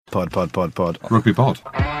Rugby pod.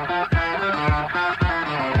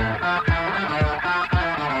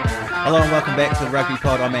 Hello and welcome back to the Rugby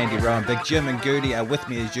Pod. I'm Andy Rowan. Big Jim and Goodey are with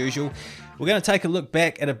me as usual. We're going to take a look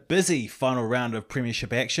back at a busy final round of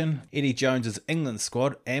Premiership action, Eddie Jones's England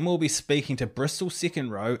squad, and we'll be speaking to Bristol second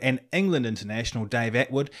row and England international Dave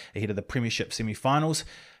Attwood ahead of the Premiership semi-finals.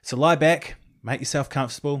 So lie back, make yourself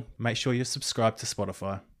comfortable, make sure you're subscribed to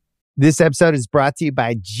Spotify. This episode is brought to you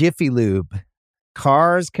by Jiffy Lube.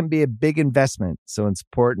 Cars can be a big investment, so it's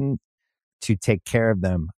important to take care of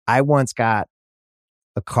them. I once got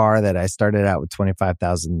a car that I started out with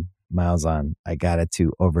 25,000 miles on. I got it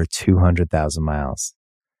to over 200,000 miles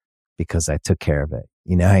because I took care of it.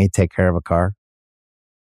 You know how you take care of a car?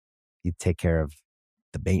 You take care of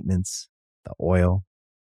the maintenance, the oil,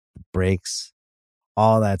 the brakes,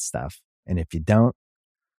 all that stuff. And if you don't,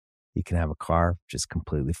 you can have a car just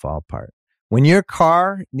completely fall apart. When your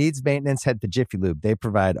car needs maintenance, head to Jiffy Lube. They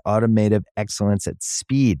provide automotive excellence at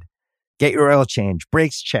speed. Get your oil change,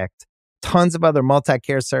 brakes checked, tons of other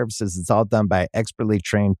multi-care services. It's all done by expertly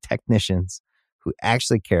trained technicians who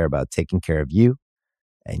actually care about taking care of you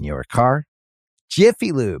and your car.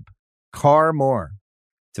 Jiffy Lube, car more.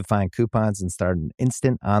 To find coupons and start an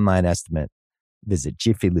instant online estimate, visit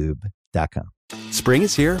jiffylube.com. Spring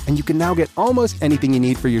is here, and you can now get almost anything you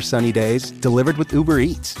need for your sunny days delivered with Uber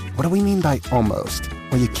Eats. What do we mean by almost?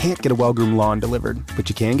 Well, you can't get a well-groomed lawn delivered, but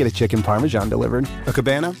you can get a chicken parmesan delivered. A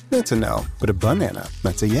cabana? That's a no. But a banana?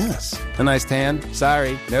 That's a yes. A nice tan?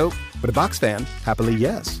 Sorry, nope. But a box fan? Happily,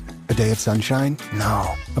 yes. A day of sunshine?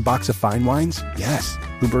 No. A box of fine wines? Yes.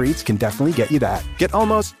 Uber Eats can definitely get you that. Get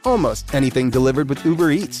almost anything delivered with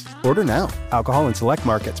Uber Eats. Order now. Alcohol in select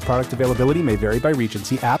markets. Product availability may vary by region.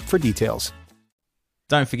 See app for details.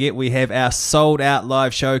 Don't forget, we have our sold-out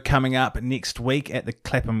live show coming up next week at the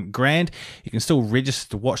Clapham Grand. You can still register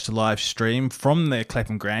to watch the live stream from the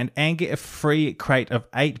Clapham Grand and get a free crate of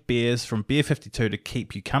 8 beers from Beer 52 to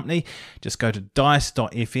keep you company. Just go to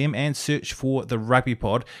dice.fm and search for the Rugby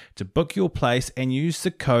Pod to book your place and use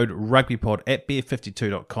the code RugbyPod at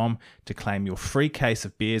beer52.com to claim your free case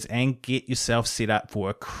of beers and get yourself set up for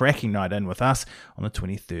a cracking night in with us on the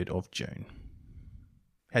 23rd of June.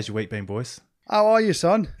 How's your week been, boys? How are you,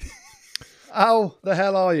 son? How the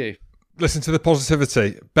hell are you? Listen to the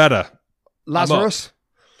positivity. Better. Lazarus?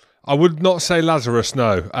 I would not say Lazarus,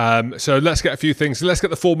 no. So let's get a few things. Let's get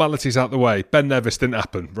the formalities out of the way. Ben Nevis didn't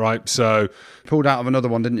happen, right? So Pulled out of another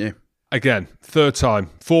one, didn't you? again, third time,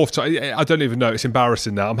 fourth time. I don't even know. It's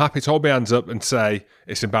embarrassing now. I'm happy to hold my hands up and say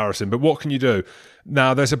it's embarrassing. But what can you do?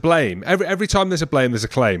 Now, there's a blame. Every time there's a blame, there's a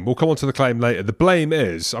claim. We'll come on to the claim later. The blame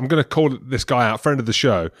is, I'm going to call this guy out, friend of the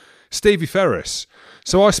show, Stevie Ferris.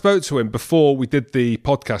 So I spoke to him before we did the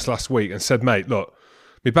podcast last week and said, mate, look,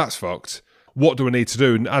 my back's fucked. What do I need to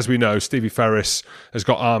do? And as we know, Stevie Ferris has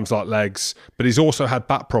got arms like legs, but he's also had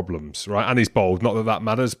back problems, right? And he's bald. Not that that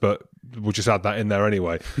matters, but we'll just add that in there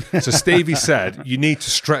anyway. So Stevie said, you need to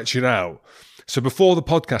stretch it out. So before the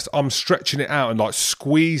podcast, I'm stretching it out and like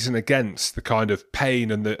squeezing against the kind of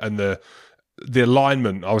pain and the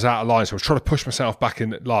alignment. I was out of line, so I was trying to push myself back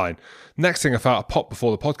in line. Next thing I felt a pop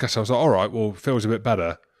before the podcast. I was like, all right, well, it feels a bit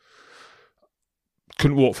better.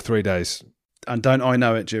 Couldn't walk for 3 days. And don't I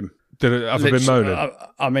know it, Jim? Have I been moaning?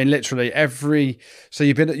 I mean, literally So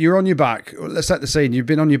you're on your back. Let's set the scene. You've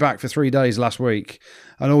been on your back for 3 days last week,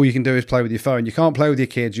 and all you can do is play with your phone. You can't play with your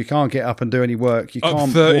kids. You can't get up and do any work. You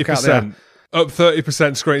can't walk out there. Up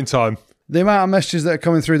 30% screen time. The amount of messages that are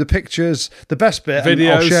coming through, the pictures, the best bit.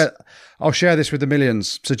 Videos. I'll share this with the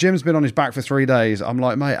millions. So Jim's been on his back for 3 days. I'm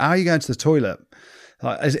like, mate, how are you going to the toilet?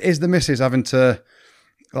 Like, is the missus having to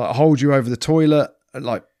hold you over the toilet,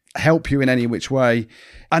 like help you in any which way?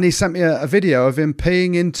 And he sent me a video of him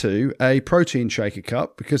peeing into a protein shaker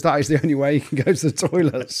cup because that is the only way he can go to the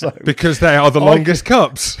toilet. So because they are the longest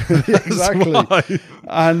cups. Exactly.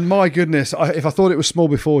 And my goodness, if I thought it was small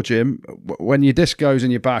before, Jim, when your disc goes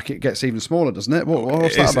in your back, it gets even smaller, doesn't it?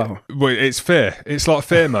 What's that about? Well, it's fear. It's like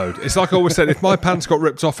fear mode. It's like I always said, if my pants got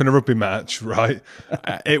ripped off in a rugby match, right,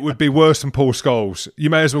 it would be worse than Paul Scholes. You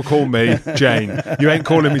may as well call me Jane. You ain't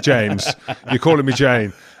calling me James. You're calling me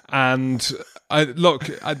Jane. And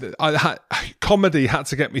comedy had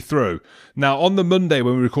to get me through. Now, on the Monday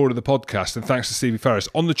when we recorded the podcast, and thanks to Stevie Ferris,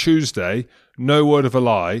 on the Tuesday, no word of a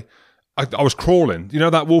lie, I was crawling. You know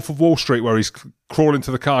that Wolf of Wall Street where he's crawling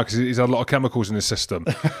to the car because he's had a lot of chemicals in his system?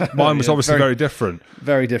 Mine was obviously very different.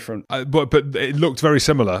 Very different. But it looked very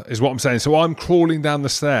similar, is what I'm saying. So I'm crawling down the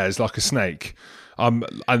stairs like a snake,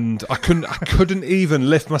 and I couldn't even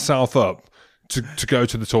lift myself up to go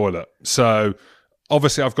to the toilet. So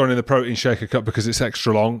obviously, I've gone in the protein shaker cup because it's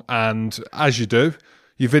extra long, and as you do,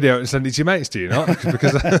 You video it and send it to your mates, do you not?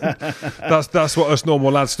 Because that's what us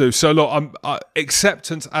normal lads do. So look,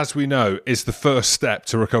 acceptance, as we know, is the first step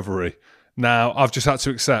to recovery. Now, I've just had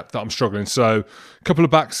to accept that I'm struggling. So a couple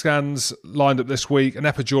of back scans lined up this week, an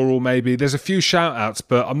epidural maybe. There's a few shout-outs,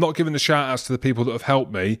 but I'm not giving the shout-outs to the people that have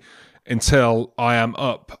helped me until I am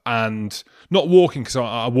up and not walking, because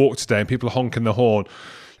I walked today and people are honking the horn.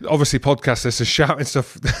 Obviously, podcast listeners shouting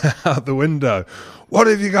stuff out the window. What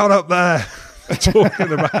have you got up there?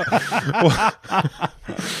 Talking about,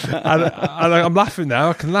 and I'm laughing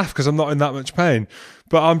now. I can laugh because I'm not in that much pain,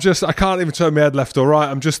 but I can't even turn my head left or right.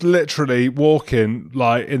 I'm just literally walking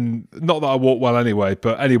not that I walk well anyway,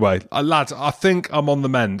 but anyway, lads, I think I'm on the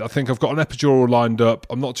mend. I think I've got an epidural lined up.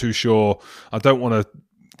 I'm not too sure. I don't want to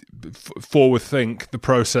forward think the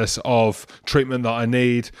process of treatment that I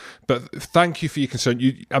need, but thank you for your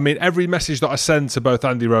concern. Every message that I send to both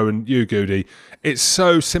Andy Rowe and you, Goody, it's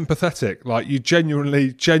so sympathetic. Like, you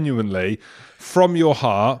genuinely from your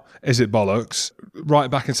heart, is it bollocks,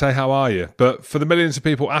 write back and say how are you. But for the millions of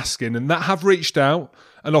people asking and that have reached out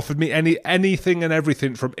and offered me anything and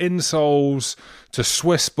everything, from insoles to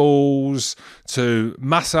Swiss balls to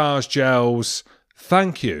massage gels,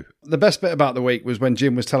 thank you. The best bit about the week was when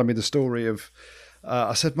Jim was telling me the story of,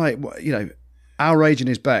 I said, mate, our raging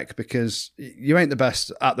is back, because you ain't the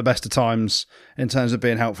best at the best of times in terms of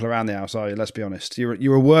being helpful around the house, are you? Let's be honest.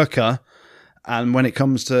 You're a worker, and when it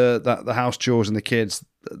comes to the house chores and the kids,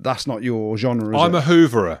 that's not your genre, is I'm it? a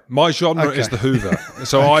hooverer. My genre is the hoover.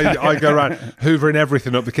 So I go around hoovering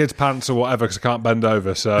everything up, the kids' pants or whatever, because I can't bend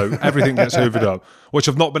over. So everything gets hoovered up, which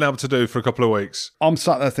I've not been able to do for a couple of weeks. I'm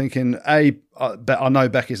sat there thinking, I know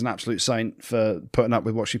Becky's an absolute saint for putting up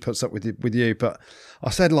with what she puts up with you, but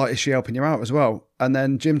I said, is she helping you out as well? And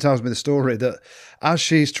then Jim tells me the story that as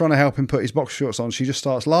she's trying to help him put his box shorts on, she just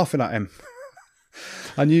starts laughing at him.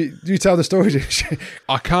 And you tell the story.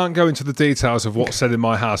 I can't go into the details of what's said in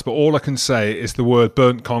my house, but all I can say is the word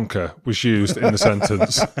burnt conker was used in the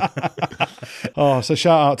sentence. So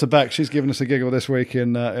shout out to Beck. She's given us a giggle this week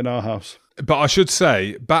in our house. But I should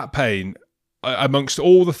say, back pain, amongst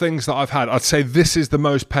all the things that I've had, I'd say this is the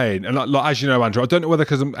most pain. And as you know, Andrew, I don't know whether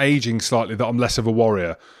because I'm aging slightly that I'm less of a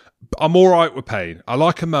warrior. I'm all right with pain. I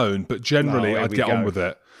like a moan, but generally I'd get on with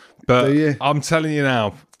it. But I'm telling you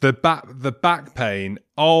now, the back pain,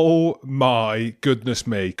 oh my goodness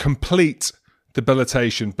me, complete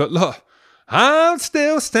debilitation. But look, I'm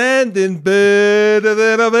still standing better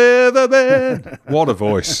than I've ever been. What a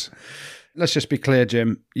voice. Let's just be clear,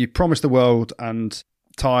 Jim. You promised the world, and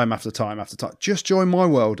time after time after time, just join my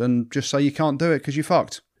world and just say you can't do it because you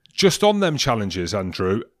fucked. Just on them challenges,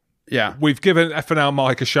 Andrew. Yeah. We've given FNL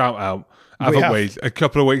Mike a shout out, haven't we? A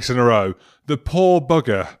couple of weeks in a row. The poor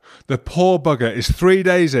bugger is 3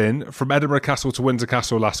 days in from Edinburgh Castle to Windsor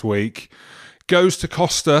Castle last week, goes to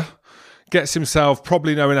Costa, gets himself,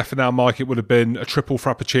 probably knowing FNL Mike, it would have been a triple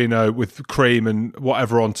frappuccino with cream and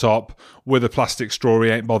whatever on top with a plastic straw. He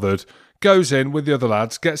ain't bothered. Goes in with the other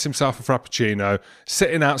lads, gets himself a frappuccino,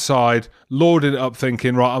 sitting outside, lording it up,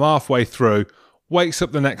 thinking, right, I'm halfway through. Wakes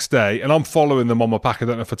up the next day, and I'm following them on my back. I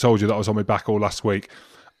don't know if I told you that I was on my back all last week.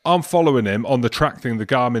 I'm following him on the track thing, the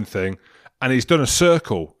Garmin thing, and he's done a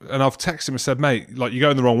circle. And I've texted him and said, mate, you're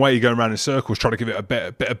going the wrong way. You're going around in circles, trying to give it a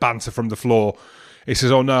bit of banter from the floor. He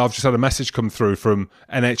says, oh no, I've just had a message come through from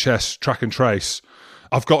NHS Track and Trace.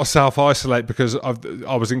 I've got to self-isolate because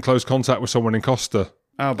I was in close contact with someone in Costa.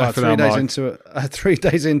 How about 3 days into 3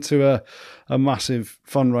 days into a massive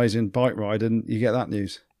fundraising bike ride, and you get that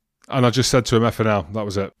news? And I just said to him, FNL, that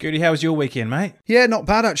was it. Goody, how was your weekend, mate? Yeah, not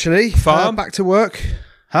bad actually. Farm? Back to work.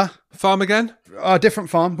 Huh? Farm again? A different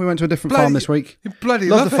farm. We went to a different farm this week. You bloody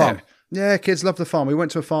love love the it. farm. Yeah, kids love the farm. We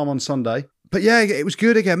went to a farm on Sunday. But yeah, it was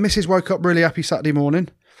good again. Mrs. woke up really happy Saturday morning.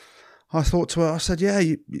 I thought to her, I said, yeah,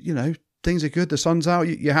 you know, things are good. The sun's out.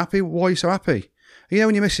 You're happy? Why are you so happy? You know,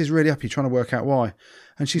 when your missus is really happy, you're trying to work out why.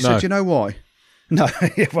 And she said, you know why? No,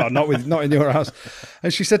 well, not in your house.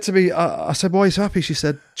 And she said to me, I said, why are you so happy? She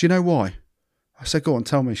said, do you know why? I said, go on,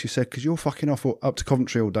 tell me. She said, because you're fucking off up to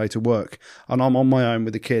Coventry all day to work, and I'm on my own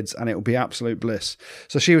with the kids, and it'll be absolute bliss.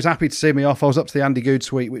 So she was happy to see me off. I was up to the Andy Good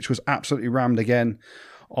suite, which was absolutely rammed again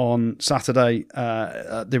on Saturday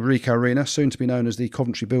at the Ricoh Arena, soon to be known as the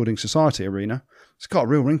Coventry Building Society Arena. It's got a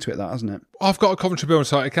real ring to it, that, hasn't it? I've got a Coventry Building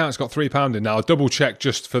Society account. It's got £3 in now. I double checked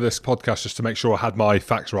just for this podcast, just to make sure I had my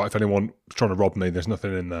facts right. If anyone was trying to rob me, there's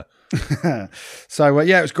nothing in there. So,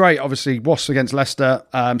 yeah, it was great. Obviously, Wasps against Leicester.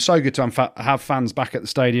 So good to have fans back at the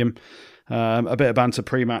stadium. A bit of banter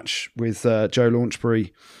pre-match with Joe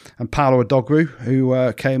Launchbury and Paolo Adogru,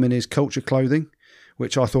 who came in his culture clothing,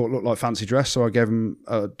 which I thought looked like fancy dress. So I gave him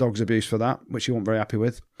dog's abuse for that, which he wasn't very happy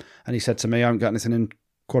with. And he said to me, I haven't got anything in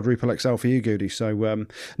quadruple XL for you, Goody. So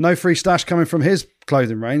no free stash coming from his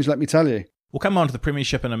clothing range, let me tell you. We'll come on to the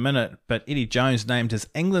Premiership in a minute, but Eddie Jones named his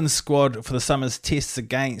England squad for the summer's tests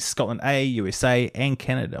against Scotland A, USA and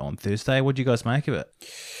Canada on Thursday. What do you guys make of it?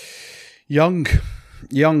 Young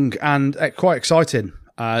and quite exciting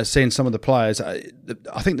seeing some of the players. I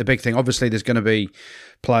think the big thing, obviously there's going to be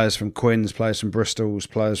players from Quins, players from Bristol's,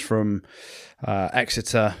 players from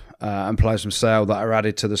Exeter and players from Sale that are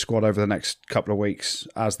added to the squad over the next couple of weeks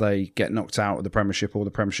as they get knocked out of the Premiership or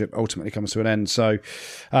the Premiership ultimately comes to an end. So,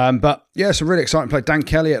 but yeah, some really exciting play. Dan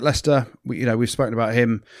Kelly at Leicester, we've spoken about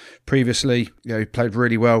him previously. He played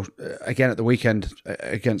really well again at the weekend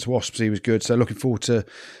against Wasps. He was good. So looking forward to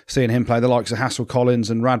seeing him play. The likes of Hassel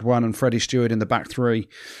Collins and Radwan and Freddie Stewart in the back three.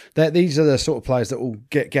 These are the sort of players that will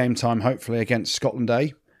get game time hopefully against Scotland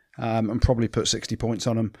A and probably put 60 points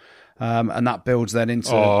on them. And that builds then into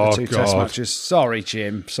the two test matches. Sorry,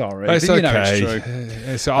 Jim. Sorry. It's but okay.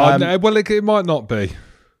 It's true. Well, it might not be.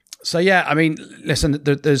 So, yeah, I mean, listen,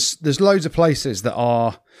 there's loads of places that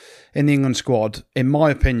are in the England squad. In my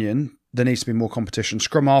opinion, there needs to be more competition.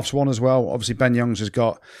 Scrum half's one as well. Obviously, Ben Youngs has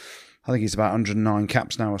got, I think he's about 109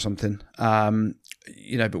 caps now or something.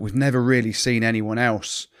 But we've never really seen anyone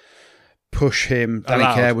else push him. Danny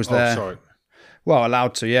Kerr was there. Sorry. Well,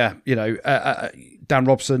 allowed to, yeah. Dan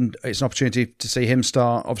Robson, it's an opportunity to see him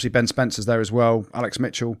start. Obviously, Ben Spencer's there as well, Alex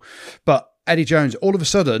Mitchell. But Eddie Jones, all of a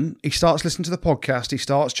sudden, he starts listening to the podcast, he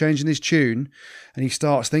starts changing his tune, and he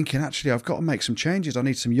starts thinking, actually, I've got to make some changes. I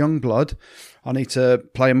need some young blood. I need to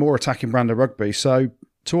play a more attacking brand of rugby. So,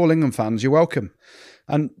 to all England fans, you're welcome.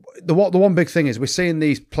 And the one big thing is we're seeing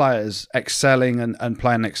these players excelling and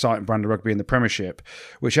playing an exciting brand of rugby in the Premiership,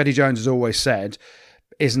 which Eddie Jones has always said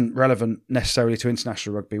isn't relevant necessarily to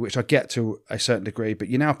international rugby, which I get to a certain degree. But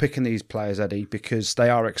you're now picking these players, Eddie, because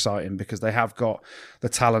they are exciting, because they have got the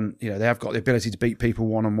talent, they have got the ability to beat people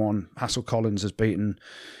one-on-one. Hassel Collins has beaten,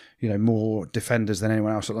 more defenders than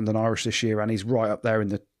anyone else at London Irish this year, and he's right up there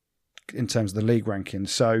in terms of the league rankings.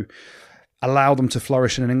 So allow them to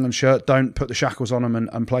flourish in an England shirt. Don't put the shackles on them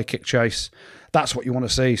and play kick chase. That's what you want to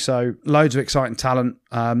see. So loads of exciting talent.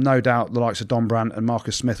 No doubt the likes of Don Brandt and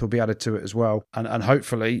Marcus Smith will be added to it as well. And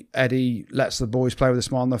hopefully Eddie lets the boys play with a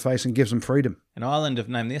smile on their face and gives them freedom. And Ireland have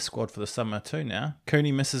named their squad for the summer too now.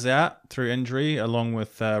 Cooney misses out through injury along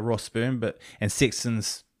with Ross Byrne, and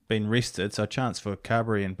Sexton's been rested, so a chance for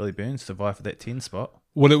Carberry and Billy Burns to vie for that 10 spot.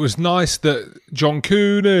 Well, it was nice that John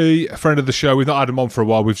Cooney, a friend of the show, we've not had him on for a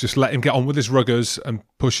while. We've just let him get on with his ruggers and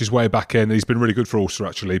push his way back in. He's been really good for Ulster,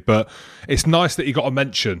 actually. But it's nice that he got a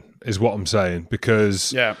mention, is what I'm saying,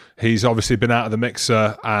 because he's obviously been out of the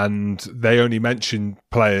mixer and they only mention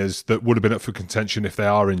players that would have been up for contention if they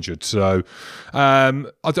are injured. So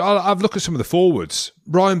I've looked at some of the forwards.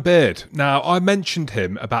 Ryan Beard. Now, I mentioned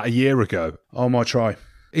him about a year ago. Oh, my try.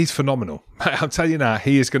 He's phenomenal. I'll tell you now,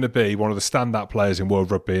 he is going to be one of the standout players in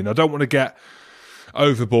world rugby. And I don't want to get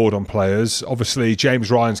overboard on players. Obviously, James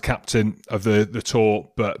Ryan's captain of the tour,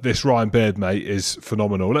 but this Ryan Beard, mate, is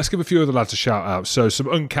phenomenal. Let's give a few other lads a shout out. So some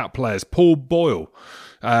uncapped players. Paul Boyle,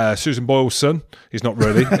 Susan Boyle's son. He's not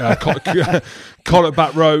really. Connacht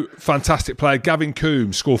back row, fantastic player. Gavin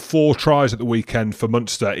Coombs scored 4 tries at the weekend for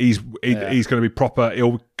Munster. He's going to be proper.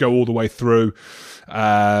 He'll go all the way through.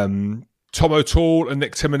 Tom O'Toole and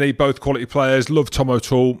Nick Timoney, both quality players. Love Tom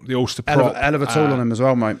O'Toole, the Ulster prop. Hell of a tool on him as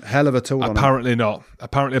well, mate. Hell of a tool on him. Apparently not.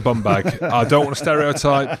 Apparently a bum bag. I don't want to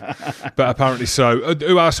stereotype, but apparently so.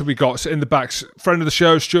 Who else have we got? So in the backs, friend of the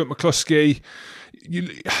show, Stuart McCluskey.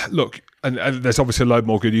 Look, and there's obviously a load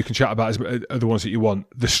more good you can chat about as other ones that you want.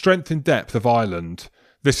 The strength and depth of Ireland,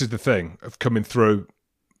 this is the thing of coming through.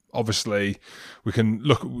 Obviously, we can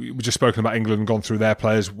look. We've just spoken about England and gone through their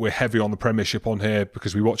players. We're heavy on the Premiership on here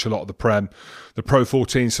because we watch a lot of the Prem. The Pro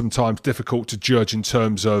 14 sometimes difficult to judge in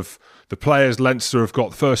terms of the players. Leinster have got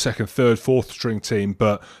the first, second, third, fourth string team,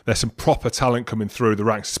 but there's some proper talent coming through the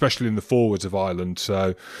ranks, especially in the forwards of Ireland.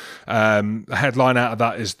 So the headline out of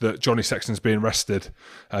that is that Johnny Sexton's being rested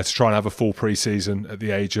to try and have a full pre-season at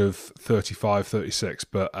the age of 35, 36.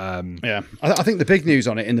 But I think the big news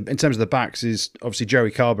on it in terms of the backs is obviously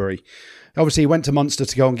Joey Carberry. Obviously, he went to Munster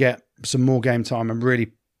to go and get some more game time and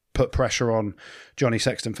really put pressure on Johnny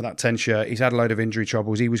Sexton for that 10 shirt. He's had a load of injury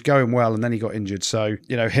troubles. He was going well and then he got injured. So,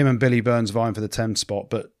 him and Billy Burns vying for the 10 spot.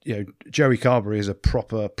 But, Joey Carberry is a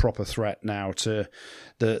proper threat now to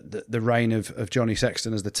the reign of Johnny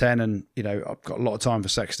Sexton as the 10. And, I've got a lot of time for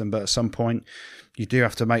Sexton, but at some point you do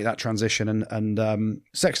have to make that transition. And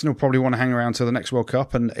Sexton will probably want to hang around till the next World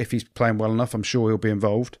Cup. And if he's playing well enough, I'm sure he'll be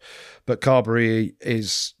involved. But Carberry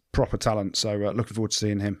is proper talent. So looking forward to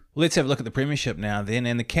seeing him. Let's have a look at the Premiership now then,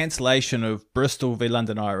 and the cancellation of Bristol v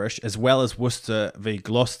London Irish as well as Worcester v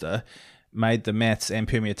Gloucester made the maths and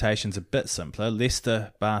permutations a bit simpler.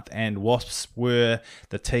 Leicester, Bath and Wasps were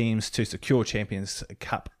the teams to secure Champions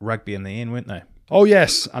Cup rugby in the end, weren't they? Oh,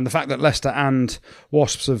 yes. And the fact that Leicester and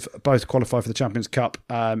Wasps have both qualified for the Champions Cup,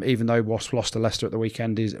 even though Wasps lost to Leicester at the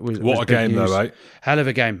weekend, was what a game, news. though, right? Hell of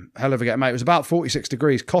a game, mate. It was about 46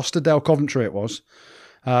 degrees. Costa del Coventry it was.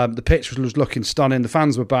 The pitch was looking stunning. The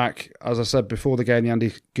fans were back. As I said before the game, the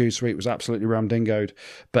Andy Goose suite was absolutely ramdingoed,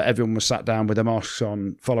 but everyone was sat down with their masks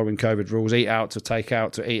on, following COVID rules. Eat out to take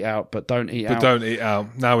out to eat out, but don't eat out. But don't eat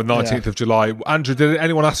out. Now with 19th of July. Andrew, did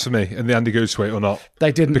anyone ask for me in the Andy Goose suite or not?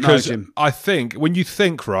 They didn't, because know, Jim. I think, when you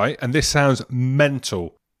think, right, and this sounds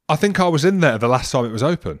mental, I think I was in there the last time it was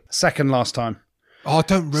open. Second last time. Oh,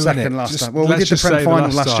 don't ruin it. Second last time. Well, we did the Prem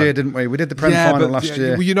final last year, didn't we? We did the Prem final last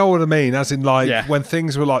year. Well, you know what I mean, as in when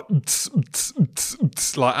things were like,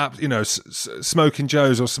 Smoking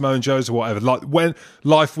Joe's or Simone Joe's or whatever, like when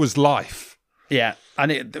life was life. Yeah,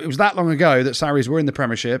 and it was that long ago that Sarries were in the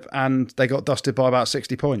Premiership and they got dusted by about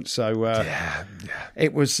 60 points. So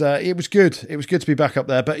it was good. It was good to be back up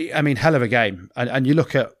there. But I mean, hell of a game. And you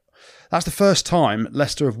look at, that's the first time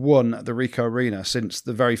Leicester have won at the Ricoh Arena since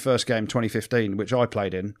the very first game, 2015, which I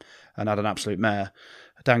played in and had an absolute mare.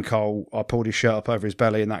 Dan Cole, I pulled his shirt up over his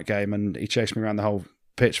belly in that game and he chased me around the whole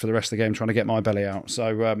pitch for the rest of the game trying to get my belly out.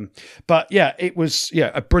 So, it was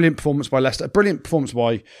a brilliant performance by Leicester, a brilliant performance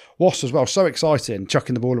by Wasps as well. So exciting,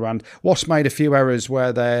 chucking the ball around. Wasps made a few errors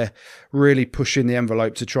where they're really pushing the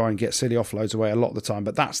envelope to try and get silly offloads away a lot of the time,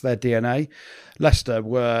 but that's their DNA. Leicester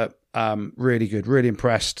were really good, really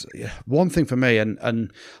impressed. One thing for me,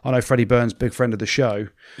 and I know Freddie Burns, big friend of the show.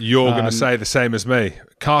 You're going to say the same as me.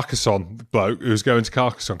 Carcassonne bloke who's going to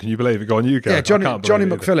Carcassonne. Can you believe it? Go on, you go. Yeah, Johnny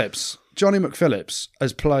McPhillips. Johnny McPhillips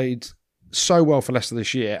has played so well for Leicester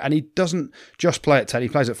this year, and he doesn't just play at 10, he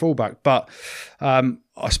plays at fullback. But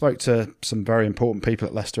I spoke to some very important people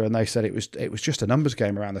at Leicester, and they said it was just a numbers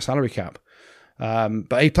game around the salary cap.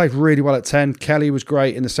 But he played really well at 10. Kelly was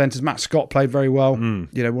great in the centres. Matt Scott played very well. One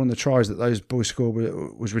of the tries that those boys scored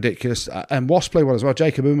was ridiculous. And Wasp played well as well.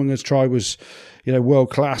 Jacob Umanga's try was, world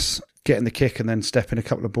class, getting the kick and then stepping a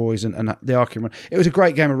couple of boys and the arcing run. It was a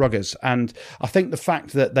great game of ruggers. And I think the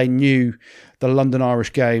fact that they knew the London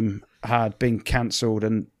Irish game had been cancelled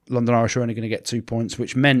and London Irish were only going to get 2 points,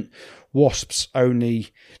 which meant Wasps only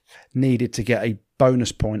needed to get a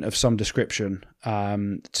bonus point of some description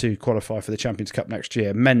to qualify for the Champions Cup next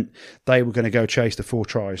year, meant they were going to go chase the 4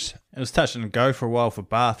 tries. It was touch and go for a while for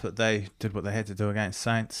Bath, but they did what they had to do against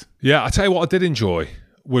Saints. Yeah, I tell you what I did enjoy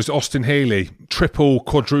was Austin Healy, triple,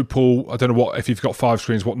 quadruple, I don't know what, if you've got 5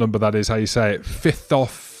 screens, what number that is, how you say it, 5th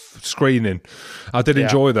off screening. I did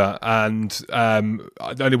enjoy that, and I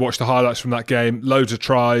only watched the highlights from that game. Loads of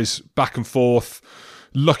tries, back and forth.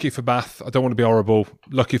 Lucky for Bath. I don't want to be horrible.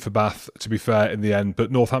 Lucky for Bath, to be fair, in the end.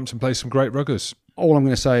 But Northampton plays some great ruggers. All I'm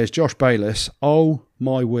going to say is Josh Bayliss, oh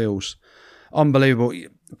my wheels. Unbelievable.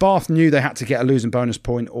 Bath knew they had to get a losing bonus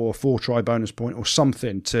point or 4-try bonus point or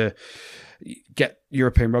something to get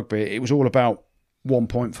European rugby. It was all about 1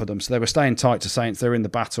 point for them. So they were staying tight to Saints. They were in the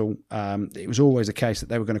battle. It was always a case that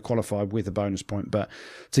they were going to qualify with a bonus point. But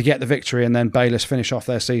to get the victory and then Bayliss finish off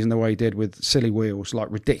their season the way he did with silly wheels, like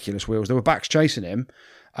ridiculous wheels. There were backs chasing him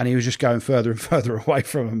and he was just going further and further away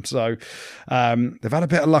from them. So they've had a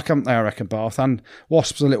bit of luck, haven't they, I reckon, Bath? And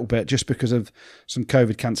Wasps a little bit just because of some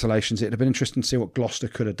COVID cancellations. It'd have been interesting to see what Gloucester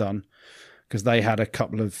could have done because they had a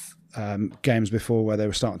couple of games before where they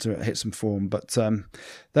were starting to hit some form, but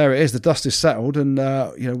there it is. The dust is settled, and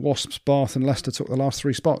Wasps, Bath, and Leicester took the last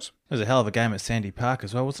 3 spots. It was a hell of a game at Sandy Park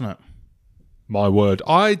as well, wasn't it? My word,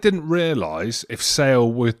 I didn't realise if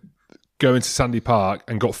Sale were going to Sandy Park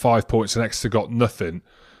and got 5 points and Exeter got nothing,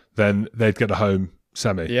 then they'd get a home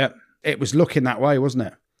semi. Yeah, it was looking that way, wasn't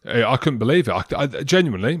it? I couldn't believe it. I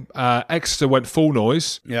genuinely, Exeter went full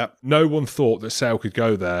noise. Yeah, no one thought that Sale could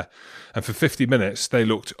go there. And for 50 minutes, they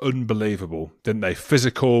looked unbelievable, didn't they?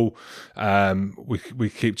 Physical. We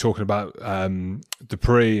keep talking about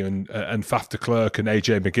Dupree and Faf de Klerk and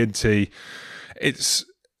AJ McGinty. It's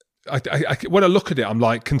when I look at it, I'm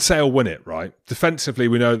like, can Sale win it, right? Defensively,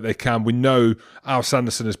 we know that they can. We know Al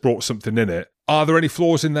Sanderson has brought something in it. Are there any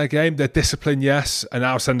flaws in their game? Their discipline, yes. And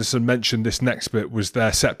Al Sanderson mentioned this next bit was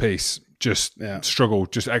their set piece. Just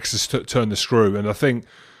struggled, just Exeter turned the screw. And I think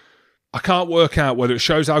I can't work out whether it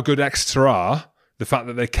shows how good Exeter are, the fact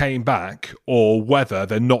that they came back, or whether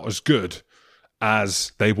they're not as good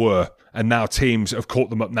as they were. And now teams have caught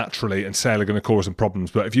them up naturally and Sale are going to cause them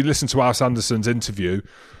problems. But if you listen to Al Sanderson's interview,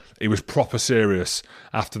 he was proper serious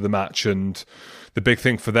after the match. And the big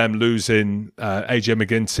thing for them losing AJ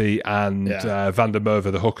McGinty and Van der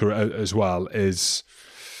Merwe, the hooker, as well, is...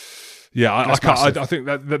 Yeah, I think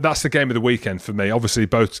that's the game of the weekend for me. Obviously,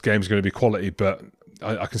 both games are going to be quality, but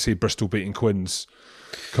I can see Bristol beating Quins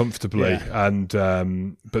comfortably. Yeah.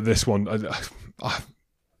 And but this one, I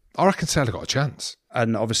reckon Sale got a chance.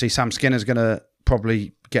 And obviously, Sam Skinner's going to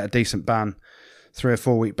probably get a decent ban, 3 or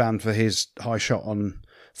 4 week ban for his high shot on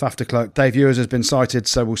Faf de Klerk. Dave Ewers has been cited,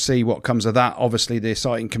 so we'll see what comes of that. Obviously, the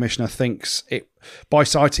citing commissioner thinks by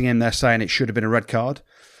citing him, they're saying it should have been a red card.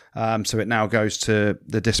 So it now goes to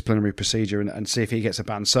the disciplinary procedure and see if he gets a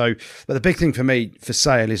ban. So, but the big thing for me for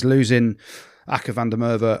Sale is losing Akker van der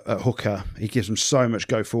Merwe at hooker. He gives them so much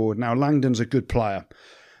go forward. Now Langdon's a good player.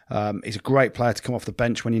 He's a great player to come off the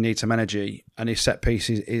bench when you need some energy, and his set piece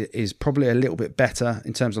is probably a little bit better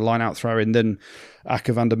in terms of line out throwing than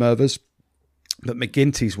Akker van der Merwe's. But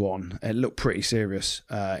McGinty's one, it looked pretty serious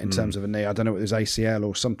in terms of a knee. I don't know if it was ACL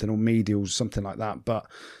or something, or medial, something like that. But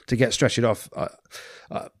to get stretched off,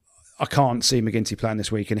 I can't see McGinty playing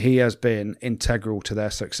this week, and he has been integral to their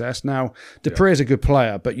success. Now, Dupree is a good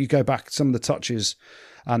player, but you go back some of the touches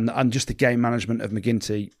and just the game management of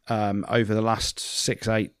McGinty over the last 6,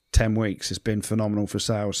 8, 10 weeks has been phenomenal for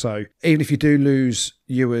Sale. So even if you do lose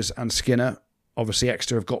Ewers and Skinner, obviously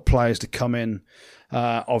Exeter have got players to come in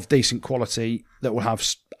of decent quality that will have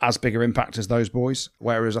as bigger impact as those boys.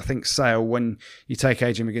 Whereas I think Sale, when you take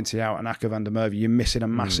AJ McGinty out and Akker van der Merwe, you're missing a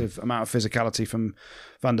massive amount of physicality from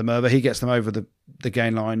van der Merwe. He gets them over the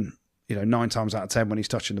gain line, 9 times out of 10 when he's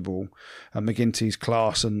touching the ball. And McGinty's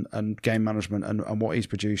class and game management and what he's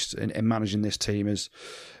produced in managing this team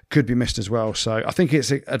could be missed as well. So I think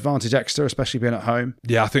it's an advantage Exeter, especially being at home.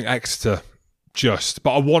 Yeah, I think Exeter...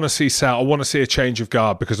 but I want to see Sale. I want to see a change of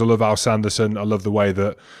guard because I love Al Sanderson. I love the way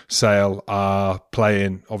that Sale are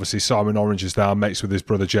playing. Obviously, Simon Orange is there, mates with his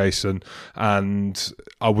brother Jason, and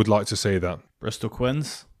I would like to see that. Bristol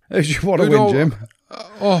Quins. Who do you want to win,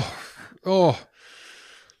 Jim?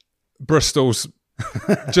 Bristol's.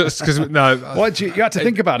 Just because no. What you had to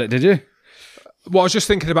think about it, did you? Well, I was just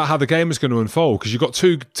thinking about how the game is going to unfold because you've got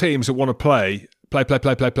two teams that want to play,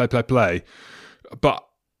 but.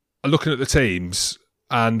 Looking at the teams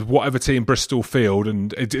and whatever team Bristol field,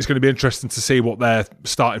 and it's going to be interesting to see what their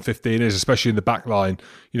starting 15 is, especially in the back line.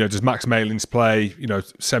 Does Max Malins play?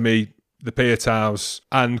 Semi, the Piatows,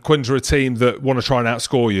 and Quins are a team that want to try and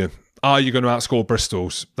outscore you. Are you going to outscore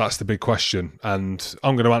Bristol's? That's the big question, and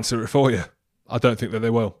I'm going to answer it for you. I don't think that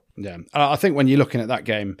they will. Yeah, I think when you're looking at that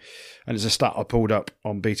game, and there's a stat I pulled up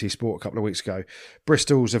on BT Sport a couple of weeks ago,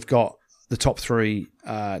 Bristol's have got the top 3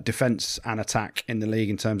 defence and attack in the league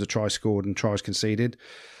in terms of tries scored and tries conceded.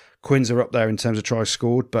 Quins are up there in terms of tries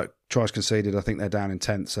scored, but tries conceded, I think they're down in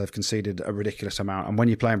 10th, so they've conceded a ridiculous amount. And when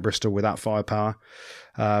you're playing Bristol with that firepower,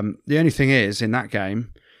 the only thing is, in that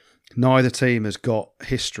game, neither team has got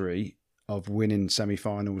history of winning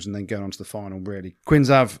semi-finals and then going on to the final, really. Quins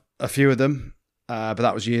have a few of them, but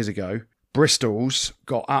that was years ago. Bristol's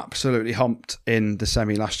got absolutely humped in the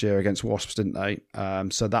semi last year against Wasps, didn't they?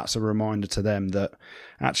 So that's a reminder to them that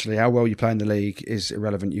actually how well you play in the league is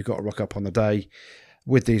irrelevant. You've got to rock up on the day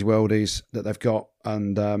with these worldies that they've got.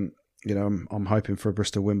 And, I'm hoping for a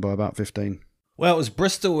Bristol win by about 15. Well, it was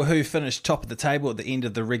Bristol who finished top of the table at the end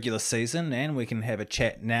of the regular season, and we can have a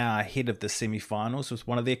chat now ahead of the semi-finals with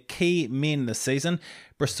one of their key men this season.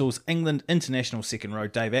 Bristol's England international second row,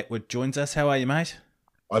 Dave Attwood, joins us. How are you, mate?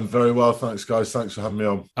 I'm very well, thanks, guys. Thanks for having me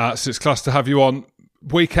on. So it's class to have you on.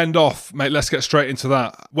 Weekend off, mate, let's get straight into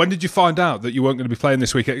that. When did you find out that you weren't going to be playing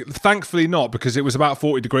this weekend? Thankfully not, because it was about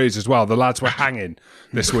 40 degrees as well. The lads were hanging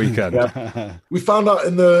this weekend. We found out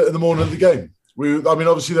in the morning of the game.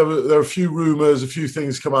 Obviously there were a few rumours, a few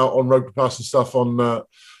things come out on Rugby Pass and stuff on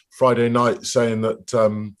Friday night saying that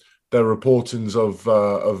there were reportings of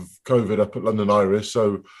COVID up at London Irish.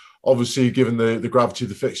 So obviously, given the gravity of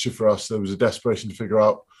the fixture for us, there was a desperation to figure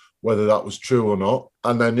out whether that was true or not.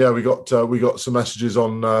 And then, we got some messages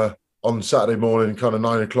on Saturday morning, kind of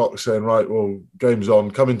 9 o'clock, saying, right, well, game's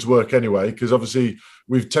on, come into work anyway, because obviously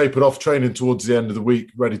we've tapered off training towards the end of the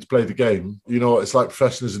week, ready to play the game. It's like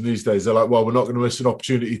professionalism these days. They're like, well, we're not going to miss an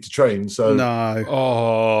opportunity to train. So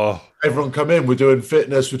everyone come in. We're doing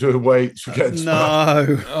fitness. We're doing weights. We're getting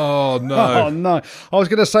no. Oh, no. Oh, no. I was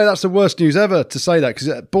going to say that's the worst news ever to say that,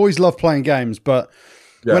 because boys love playing games, but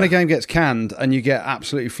when a game gets canned and you get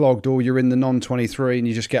absolutely flogged, or you're in the non-23 and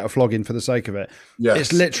you just get a flogging for the sake of it,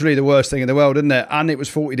 it's literally the worst thing in the world, isn't it? And it was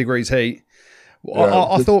 40 degrees heat.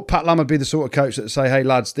 I thought Pat Lam would be the sort of coach that would say, hey,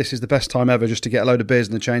 lads, this is the best time ever just to get a load of beers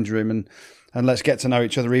in the change room and let's get to know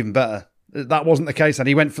each other even better. that wasn't the case. And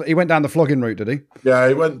he went down the flogging route, did he? Yeah,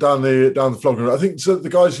 he went down the flogging route. I think so the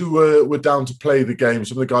guys who were down to play the game,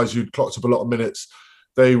 some of the guys who'd clocked up a lot of minutes,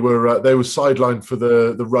 they were sidelined for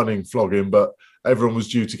the running flogging, but everyone was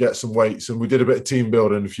due to get some weights, and we did a bit of team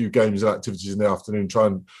building, a few games and activities in the afternoon, try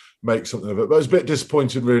and make something of it. But it was a bit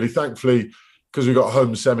disappointing, really. Thankfully, because we got a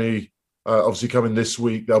home semi, obviously coming this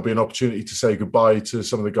week, there'll be an opportunity to say goodbye to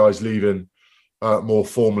some of the guys leaving more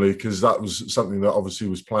formally, because that was something that obviously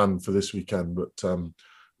was planned for this weekend, but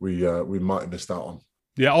we might have missed out on.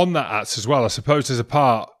 Yeah, on that, Ats, as well, I suppose there's a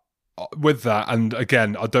part with that, and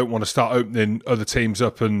again, I don't want to start opening other teams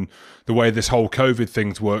up and the way this whole COVID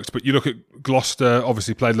thing works, but you look at Gloucester,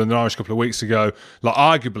 obviously played London Irish a couple of weeks ago. Like,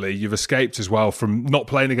 arguably, you've escaped as well from not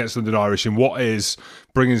playing against London Irish in what is,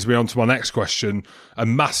 bringing me on to my next question, a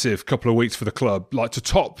massive couple of weeks for the club. Like, to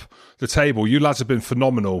top the table, you lads have been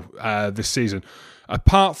phenomenal this season.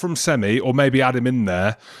 Apart from semi, or maybe add him in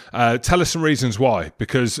there, tell us some reasons why.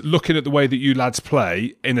 Because looking at the way that you lads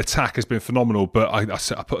play in attack has been phenomenal. But I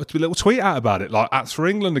put a little tweet out about it, like Ats for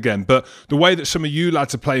England again. But the way that some of you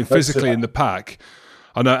lads are playing physically in the pack,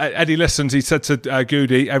 I know Eddie listens. He said to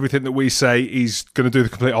Goodey, everything that we say, he's going to do the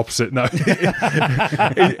complete opposite. No, he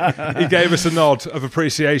gave us a nod of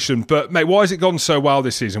appreciation. But mate, why has it gone so well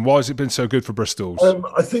this season? Why has it been so good for Bristol?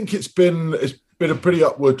 I think it's been a pretty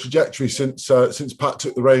upward trajectory since Pat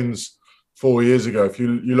took the reins 4 years ago. If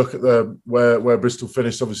you look at where Bristol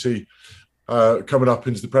finished, obviously coming up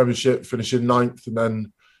into the Premiership, finishing 9th and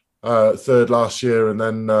then 3rd last year, and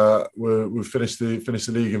then we finished the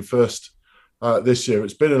league in 1st this year.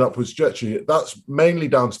 It's been an upward trajectory. That's mainly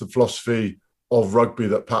down to the philosophy of rugby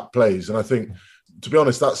that Pat plays, and I think, to be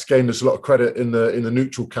honest, that's gained us a lot of credit in the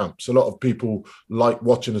neutral camps. A lot of people like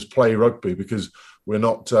watching us play rugby because we're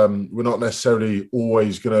not necessarily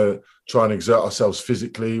always going to try and exert ourselves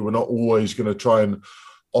physically. We're not always going to try and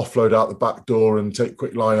offload out the back door and take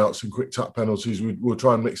quick lineouts and quick tap penalties. We'll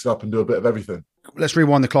try and mix it up and do a bit of everything. Let's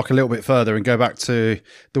rewind the clock a little bit further and go back to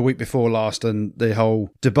the week before last and the whole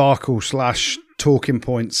debacle / talking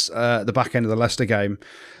points at the back end of the Leicester game.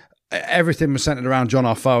 Everything was centred around John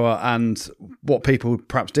Arfoa, and what people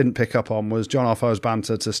perhaps didn't pick up on was John Arfoa's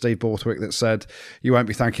banter to Steve Borthwick that said, "You won't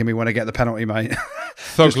be thanking me when I get the penalty, mate."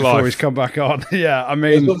 Just before he's come back on. Yeah, I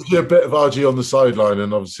mean, there's obviously a bit of RG on the sideline,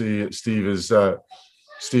 and obviously Steve's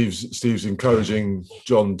encouraging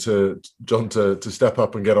John to step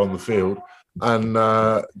up and get on the field, and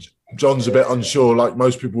John's a bit unsure, like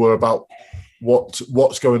most people were, about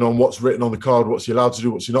what's going on, what's written on the card, what's he allowed to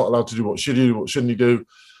do, what's he not allowed to do, what should he do, what shouldn't he do.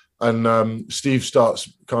 And Steve starts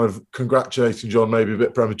kind of congratulating John, maybe a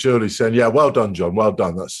bit prematurely, saying, "Yeah, well done, John. Well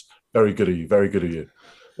done. That's very good of you. Very good of you."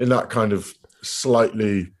 In that kind of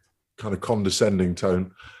slightly kind of condescending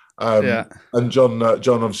tone. And John,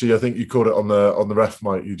 obviously, I think you caught it on the ref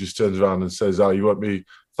mic. He just turns around and says, "Oh, you won't be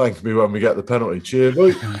thanking me when we get the penalty. Cheer,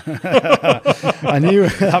 boy." And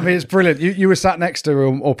it's brilliant. You were sat next to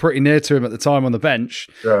him or pretty near to him at the time on the bench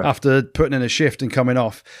after putting in a shift and coming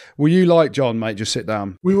off. Were you like, "John, mate, just sit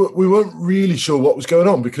down"? We weren't really sure what was going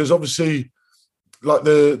on, because obviously, like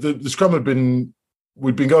the scrum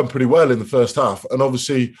we'd been going pretty well in the first half, and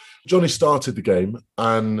obviously Johnny started the game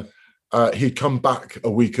and he'd come back a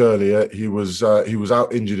week earlier. He was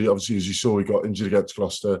out injured. Obviously, as you saw, he got injured against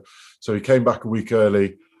Gloucester, so he came back a week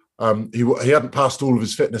early. He hadn't passed all of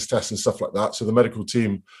his fitness tests and stuff like that. So the medical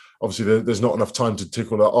team, obviously, there's not enough time to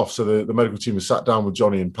tick all that off. So the medical team has sat down with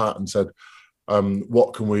Johnny and Pat and said,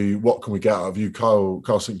 "What can we get out of you?" Carl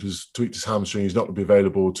Sinclair's tweaked his hamstring. He's not going to be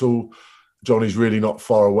available at all. Johnny's really not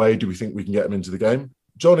far away. Do we think we can get him into the game?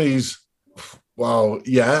 Johnny's, well,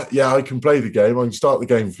 yeah, I can play the game. I can start the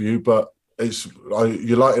game for you, but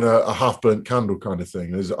you're lighting a half-burnt candle kind of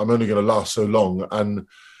thing. I'm only going to last so long. And,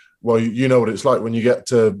 well, you know what it's like when you get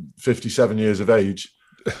to 57 years of age.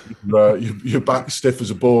 Your back stiff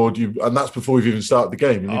as a board, and that's before you've even started the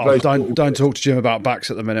game. And don't talk to Jim about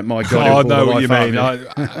backs at the minute. My God, I know what you mean.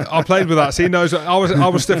 I played with that, so he knows. I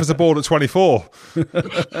was stiff as a board at 24.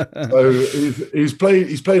 So he's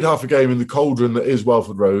played half a game in the cauldron that is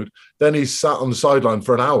Welford Road. Then he's sat on the sideline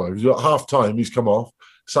for an hour. At half time, he's come off,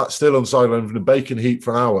 sat still on the sideline in the bacon heat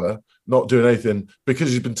for an hour, not doing anything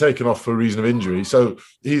because he's been taken off for a reason of injury. So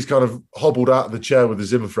he's kind of hobbled out of the chair with a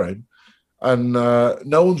Zimmer frame. And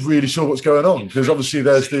no one's really sure what's going on, because obviously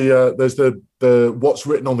there's the what's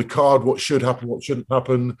written on the card, what should happen, what shouldn't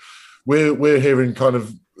happen. We're hearing kind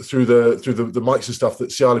of through the mics and stuff that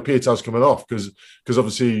Siali Pietau's coming off because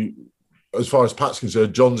obviously, as far as Pat's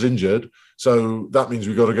concerned, John's injured, so that means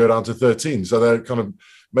we've got to go down to 13. So they're kind of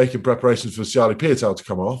making preparations for Siali Pietau to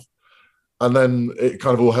come off, and then it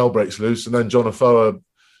kind of all hell breaks loose. And then John Afoa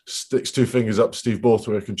sticks two fingers up Steve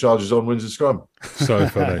Borthwick and charges on, wins the scrum. So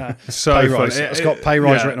funny. So Pay funny. rise. It's got pay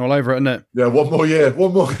rise written all over it, isn't it? Yeah, one more year.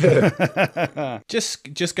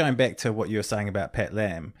 Just going back to what you were saying about Pat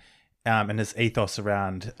Lam and his ethos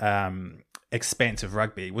around expansive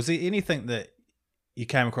rugby, was there anything that you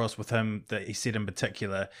came across with him that he said in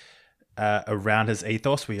particular around his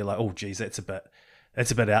ethos where you're like, oh geez, that's a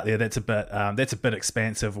bit out there, that's a bit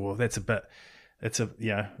expansive, or that's a bit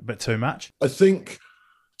too much? I think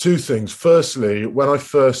two things. Firstly, when I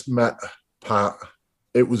first met Pat,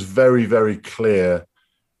 it was very, very clear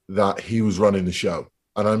that he was running the show.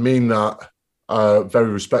 And I mean that very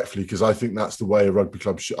respectfully, because I think that's the way a rugby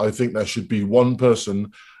club should. I think there should be one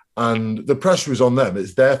person, and the pressure is on them.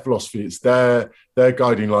 It's their philosophy, it's their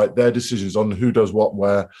guiding light, their decisions on who does what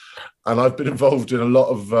where. And I've been involved in a lot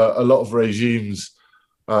of regimes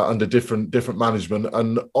under different management,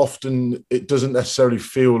 and often it doesn't necessarily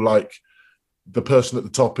feel like the person at the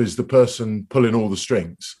top is the person pulling all the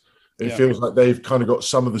strings. It feels like they've kind of got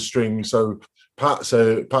some of the strings. So Pat's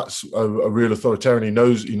a real authoritarian. He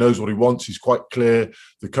knows what he wants. He's quite clear.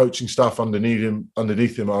 The coaching staff underneath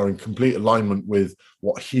him are in complete alignment with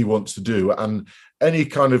what he wants to do. And any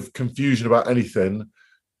kind of confusion about anything,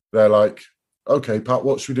 they're like, okay, Pat,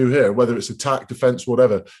 what should we do here? Whether it's attack, defense,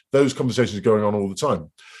 whatever, those conversations are going on all the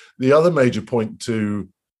time. The other major point to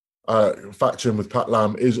factor in with Pat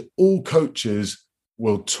Lam is all coaches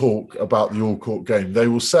will talk about the all-court game. They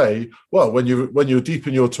will say, well, when you're deep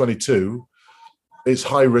in your 22, it's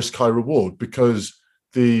high risk, high reward, because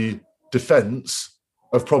the defence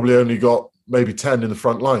have probably only got maybe 10 in the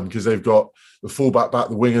front line because they've got the fullback back,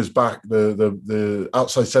 the wingers back, the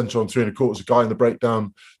outside centre on 3 1/4, a guy in the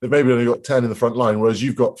breakdown. They've maybe only got 10 in the front line, whereas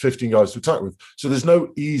you've got 15 guys to attack with. So there's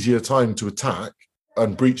no easier time to attack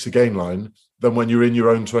and breach the game line than when you're in your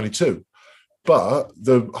own 22. But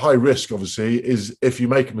the high risk, obviously, is if you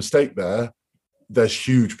make a mistake there, there's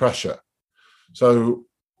huge pressure. So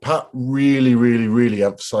Pat really, really, really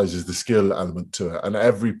emphasises the skill element to it. And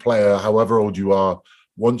every player, however old you are,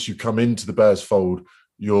 once you come into the Bears fold,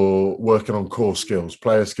 you're working on core skills,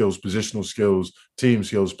 player skills, positional skills, team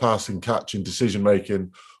skills, passing, catching,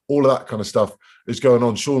 decision-making, all of that kind of stuff is going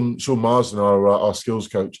on. Sean Marsden, our skills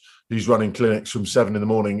coach, he's running clinics from 7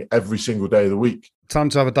 a.m. every single day of the week. Time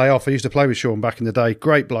to have a day off. I used to play with Sean back in the day.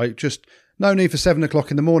 Great bloke. Just no need for 7 o'clock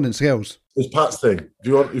in the morning skills. It's Pat's thing. If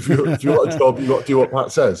you want a job, you've got to do what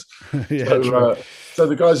Pat says. So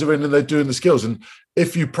the guys are in and they're doing the skills. And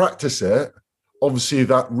if you practice it, obviously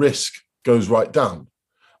that risk goes right down,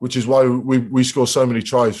 which is why we score so many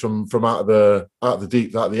tries from out of the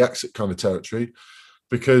deep, out of the exit kind of territory,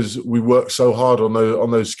 because we work so hard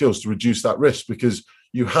on those skills to reduce that risk, because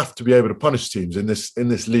you have to be able to punish teams in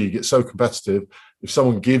this league. It's so competitive. If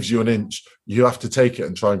someone gives you an inch, you have to take it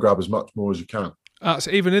and try and grab as much more as you can. That's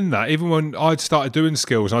even in that. Even when I'd started doing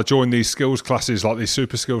skills and I joined these skills classes, like these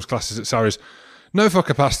super skills classes at Sarries, no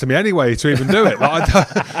fucker passed to me anyway to even do it. Like,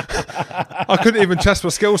 I couldn't even test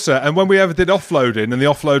my skill set. And when we ever did offloading and the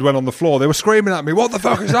offload went on the floor, they were screaming at me, what the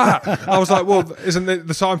fuck is that? I was like, well, isn't it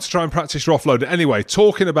the time to try and practice your offload? Anyway,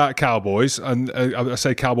 talking about Cowboys, and I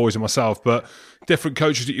say Cowboys and myself, but different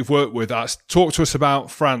coaches that you've worked with, talk to us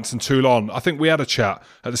about France and Toulon. I think we had a chat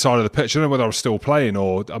at the side of the pitch. I don't know whether I was still playing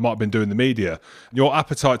or I might have been doing the media. Your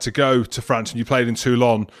appetite to go to France, and you played in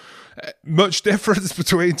Toulon. Much difference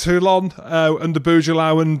between Toulon under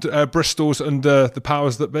Bougelau and Bristol's under the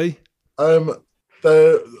powers that be? In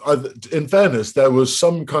fairness, there was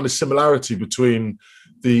some kind of similarity between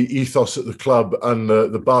the ethos at the club and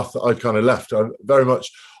the Bath that I kind of left. Very much,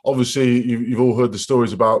 obviously, you've all heard the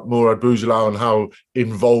stories about Mourad Bougelau and how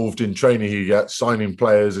involved in training he gets, signing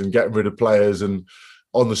players and getting rid of players and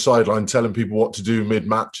on the sideline telling people what to do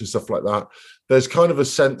mid-match and stuff like that. There's kind of a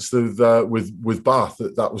sense that with Bath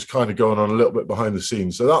that was kind of going on a little bit behind the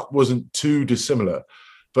scenes. So that wasn't too dissimilar.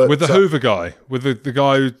 But with the Hoover guy, with the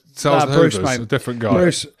guy who sells the Bruce, Hoovers, mate. a different guy.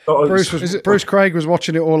 Bruce Craig was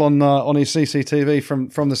watching it all on his CCTV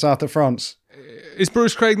from the south of France. Is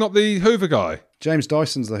Bruce Craig not the Hoover guy? James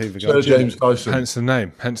Dyson's the Hoover guy. So James Dyson. Hence the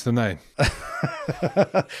name.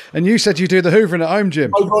 And you said you do the Hoovering at home,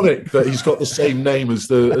 Jim. Ironic that he's got the same name as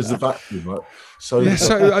the vacuum, right?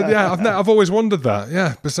 I've always wondered that.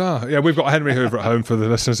 Yeah, bizarre. Yeah, we've got Henry Hoover at home for the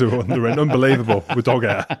listeners who are wondering. Unbelievable with dog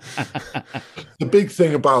hair. The big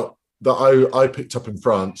thing about that I picked up in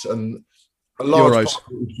France, and a large part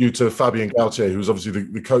was due to Fabien Gaultier, who's obviously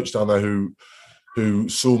the coach down there who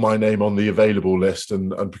saw my name on the available list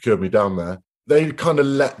and procured me down there. They kind of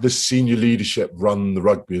let the senior leadership run the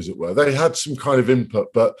rugby, as it were. They had some kind of input,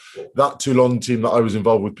 but that Toulon team that I was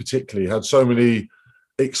involved with particularly had so many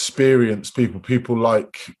experienced people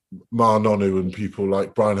like Mar Nonu and people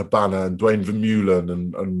like Brian Habana and Dwayne Vermeulen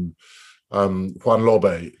and Juan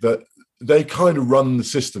Lobe, that they kind of run the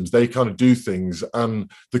systems, they kind of do things,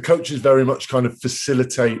 and the coaches very much kind of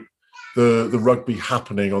facilitate the rugby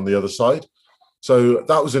happening on the other side. So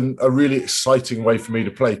that was a really exciting way for me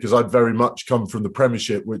to play, because I'd very much come from the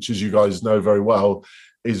Premiership, which, as you guys know very well,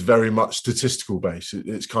 is very much statistical based.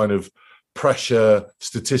 It's kind of pressure,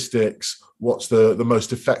 statistics, what's the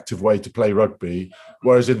most effective way to play rugby.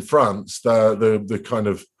 Whereas in France, the kind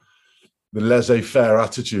of the laissez-faire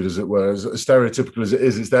attitude, as it were, as stereotypical as it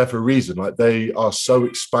is, it's there for a reason. Like, they are so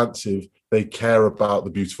expansive, they care about the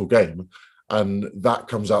beautiful game, and that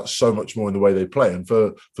comes out so much more in the way they play. And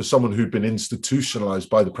for someone who'd been institutionalized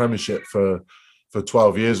by the Premiership for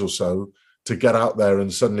 12 years or so, to get out there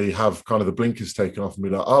and suddenly have kind of the blinkers taken off and be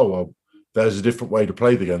like, oh, well, there's a different way to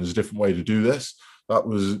play the game, there's a different way to do this. That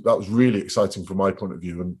was really exciting from my point of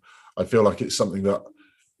view, and I feel like it's something that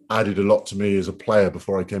added a lot to me as a player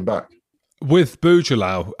before I came back. With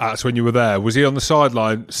Boujalou, that's when you were there, was he on the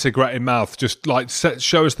sideline, cigarette in mouth, just like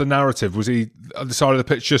show us the narrative? Was he on the side of the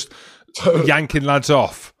pitch just yanking lads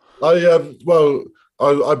off? I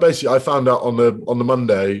found out on the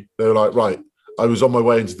Monday, they were like, right, I was on my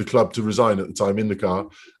way into the club to resign at the time in the car,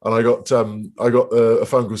 and I got a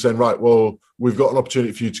phone call saying, right, well, we've got an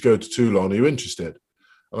opportunity for you to go to Toulon. Are you interested?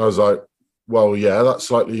 And I was like, well, yeah, that's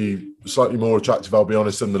slightly more attractive, I'll be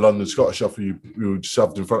honest, than the London Scottish offer you just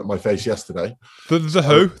shoved in front of my face yesterday. The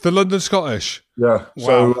who? The London Scottish? Yeah.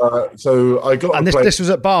 Wow. So I got. And this was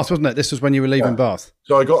at Bath, wasn't it? This was when you were leaving Bath.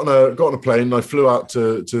 So I got on a plane and I flew out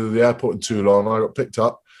to the airport in Toulon. And I got picked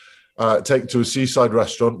up, taken to a seaside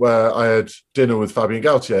restaurant where I had dinner with Fabien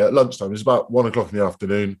Galtier at lunchtime. It was about 1 o'clock in the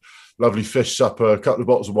afternoon. Lovely fish supper, a couple of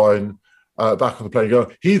bottles of wine. Back on the plane.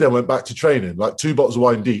 He then went back to training, like 2 bottles of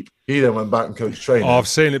wine deep. He then went back and coached training. Oh, I've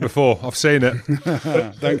seen it before. I've seen it.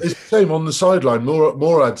 It's the same on the sideline.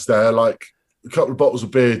 Morad's there, like a couple of bottles of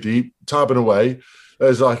beer deep, tabbing away.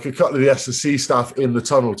 There's like a couple of the S&C staff in the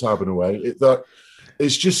tunnel tabbing away.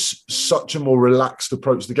 It's just such a more relaxed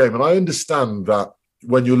approach to the game. And I understand that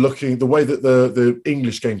when you're looking, the way that the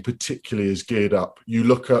English game particularly is geared up, you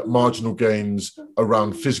look at marginal gains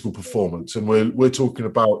around physical performance. And we're talking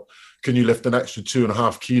about, can you lift an extra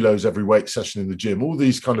 2.5 kilos every weight session in the gym? All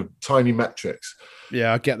these kind of tiny metrics.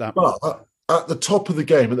 Yeah, I get that. But at the top of the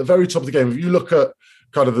game, at the very top of the game, if you look at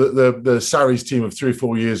kind of the Sarries team of 3 or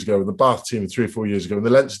 4 years ago, and the Bath team of 3 or 4 years ago, and the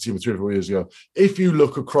Leinster team of 3 or 4 years ago, if you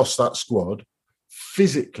look across that squad,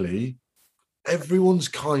 physically, everyone's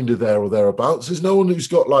kind of there or thereabouts. There's no one who's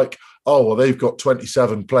got like, oh, well, they've got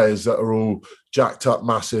 27 players that are all jacked up,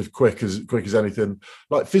 massive, quick as anything.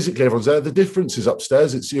 Like, physically, everyone's there. The difference is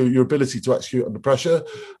upstairs. It's your ability to execute under pressure.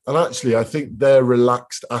 And actually, I think their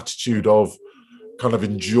relaxed attitude of kind of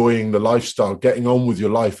enjoying the lifestyle, getting on with your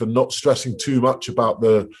life and not stressing too much about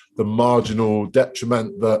the marginal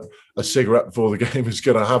detriment that a cigarette before the game is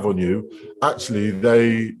going to have on you, actually,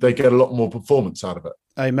 they get a lot more performance out of it.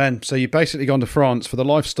 Amen. So you've basically gone to France for the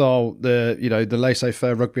lifestyle, the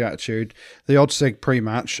laissez-faire rugby attitude, the odd cig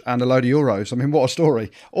pre-match, and a load of euros. I mean, what a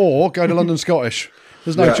story! Or go to London Scottish.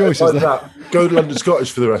 There's no choices there. Go to London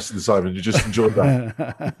Scottish for the rest of the time, and you just enjoy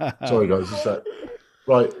that. Sorry, guys. A sec.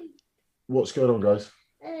 Right, what's going on, guys?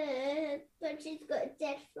 But she's got a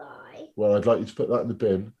dead fly. Well, I'd like you to put that in the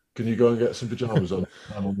bin. Can you go and get some pajamas on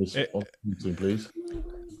this meeting, please?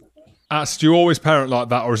 Do you always parent like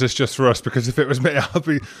that, or is this just for us? Because if it was me,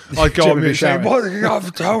 I'd go on mute saying, "What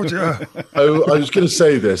I've told you." I was going to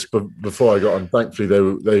say this, but before I got on, thankfully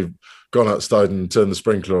they've gone outside and turned the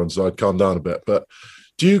sprinkler on, so I'd calm down a bit. But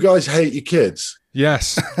do you guys hate your kids?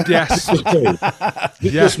 Yes. Yes.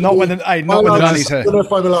 Not when the nanny's here. I don't know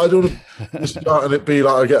if I'm allowed. I don't want to start and it be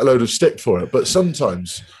like I get a load of stick for it, but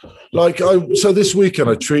sometimes. So this weekend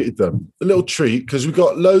I treated them a little treat because we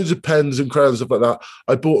got loads of pens and crayons and stuff like that.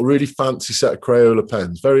 I bought a really fancy set of Crayola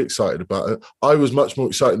pens, very excited about it. I was much more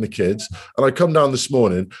excited than the kids. And I come down this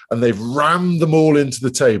morning and they've rammed them all into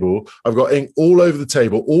the table. I've got ink all over the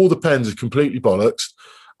table. All the pens are completely bollocks.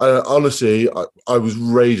 Honestly, I was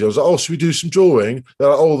raging. I was like, oh, should we do some drawing? They're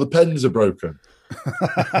like, oh, the pens are broken.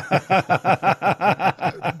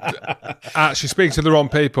 Actually, speaking to the wrong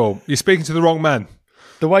people. You're speaking to the wrong men.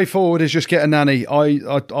 The way forward is just get a nanny.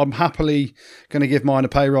 I'm happily going to give mine a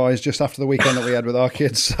pay rise just after the weekend that we had with our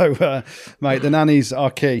kids. So, mate, the nannies are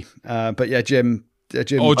key. But yeah, Jim.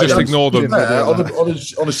 Or just ignore them.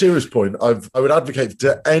 On a serious point, I would advocate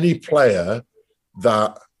to any player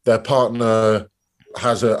that their partner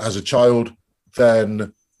has a child,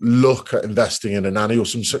 then look at investing in a nanny or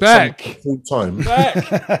some full time? Because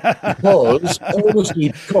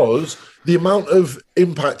the amount of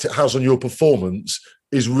impact it has on your performance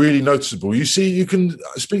is really noticeable. You can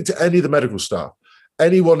speak to any of the medical staff,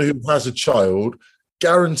 anyone who has a child,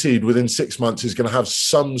 guaranteed within 6 months is going to have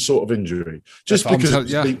some sort of injury, just because of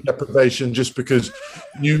sleep deprivation, just because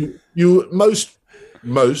most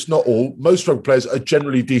not all, most rugby players are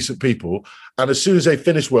generally decent people, and as soon as they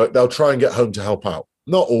finish work, they'll try and get home to help out.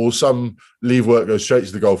 Not all, some leave work, go straight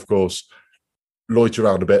to the golf course, loiter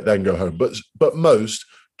around a bit, then go home. But most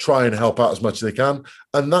try and help out as much as they can,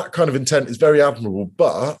 and that kind of intent is very admirable.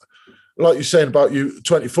 But like you're saying about you,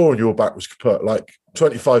 24 and your back was kaput, like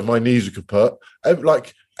 25, my knees were kaput.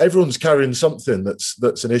 Like everyone's carrying something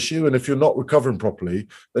that's an issue, and if you're not recovering properly,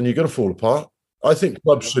 then you're going to fall apart. I think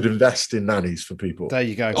clubs should invest in nannies for people. There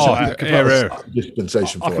you go.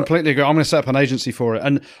 Dispensation. I completely agree. I'm going to set up an agency for it.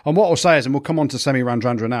 And what I'll say is, and we'll come on to Semi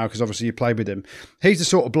Randrandra now, because obviously you played with him. He's the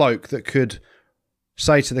sort of bloke that could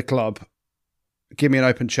say to the club, give me an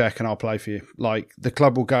open check and I'll play for you. Like, the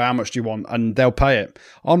club will go, how much do you want? And they'll pay it.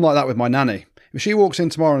 I'm like that with my nanny. If she walks in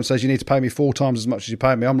tomorrow and says you need to pay me 4 times as much as you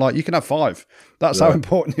pay me, I'm like, you can have 5. That's how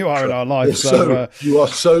important you are in our life. You are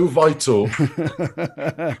so vital.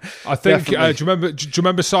 I think. Do you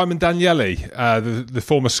remember Simon Danieli, the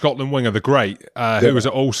former Scotland winger, the great, who was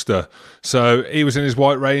at Ulster? So he was in his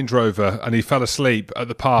white Range Rover and he fell asleep at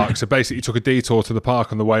the park. So basically, he took a detour to the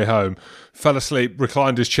park on the way home, fell asleep,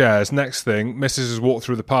 reclined his chairs. Next thing, Mrs. has walked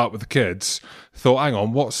through the park with the kids. Thought, hang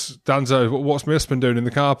on, what's my husband doing in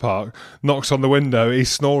the car park? Knocks on the window. He's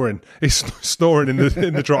snoring. He's snoring in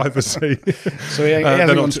the driver's seat. So he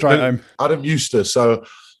hasn't gone straight home. Adam Eustace. So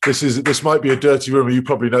this might be a dirty rumour. You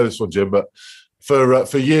probably know this one, Jim. But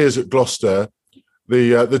for years at Gloucester,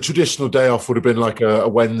 the traditional day off would have been like a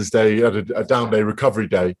Wednesday, a down day, recovery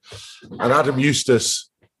day. And Adam Eustace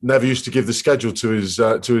never used to give the schedule to his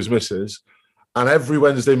missus. And every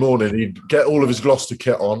Wednesday morning, he'd get all of his Gloucester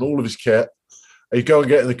kit on, all of his kit. He'd go and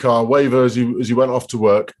get in the car, wave her as he went off to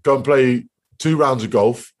work, go and play 2 rounds of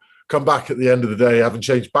golf, come back at the end of the day, having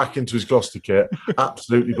changed back into his Gloucester kit,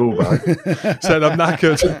 absolutely ballbag. Said I'm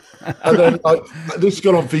knackered. And then this has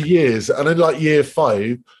gone on for years. And in like year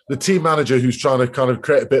 5, the team manager, who's trying to kind of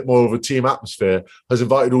create a bit more of a team atmosphere, has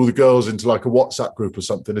invited all the girls into like a WhatsApp group or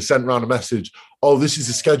something. They sent around a message, oh, this is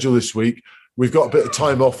the schedule this week. We've got a bit of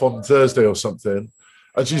time off on Thursday or something.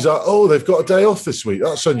 And she's like, oh, they've got a day off this week.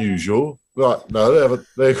 That's unusual. Like, no,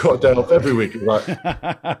 they've got a day off every week. Like,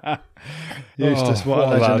 Eustace, what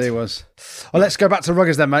a legend he was. Well, let's go back to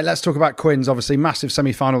Ruggers then, mate. Let's talk about Quins. Obviously, massive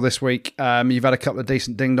semi-final this week. You've had a couple of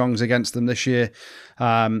decent ding-dongs against them this year.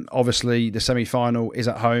 Obviously, the semi-final is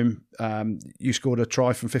at home. You scored a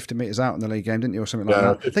try from 50 metres out in the league game, didn't you, or something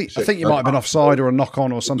like that? I think you might have been offside or a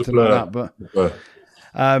knock-on or something like that, but...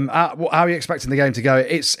 how are you expecting the game to go?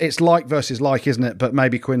 It's like versus like, isn't it? But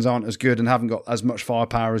maybe Quins aren't as good and haven't got as much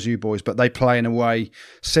firepower as you boys, but they play in a way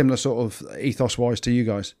similar sort of ethos-wise to you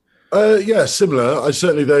guys. Yeah, similar.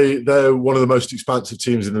 They're one of the most expansive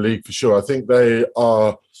teams in the league for sure. I think they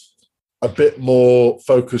are a bit more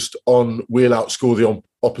focused on we'll outscore the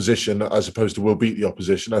opposition as opposed to we'll beat the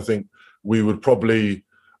opposition. I think we would probably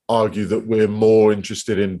argue that we're more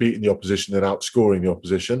interested in beating the opposition than outscoring the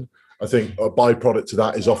opposition. I think a byproduct to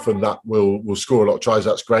that is often that we'll score a lot of tries.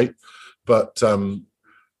 That's great, but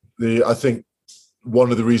I think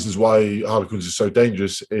one of the reasons why Harlequins is so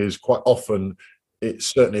dangerous is quite often it's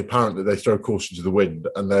certainly apparent that they throw caution to the wind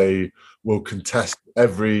and they will contest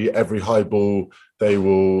every high ball. They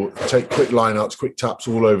will take quick lineouts, quick taps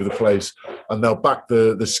all over the place, and they'll back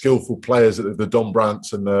the skillful players, the Don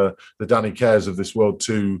Brandts and the Danny Cares of this world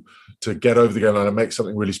to get over the goal line and make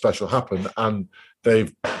something really special happen. And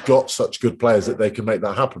they've got such good players that they can make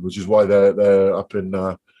that happen, which is why they're up in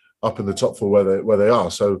the top 4 where they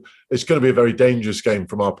are. So it's going to be a very dangerous game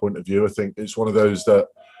from our point of view. I think it's one of those that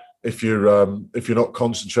if you're not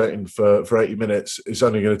concentrating for 80 minutes, it's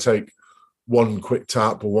only going to take one quick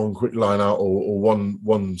tap or one quick line out or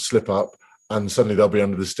one slip up, and suddenly they'll be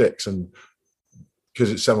under the sticks. And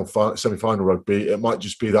because it's semi-final rugby, it might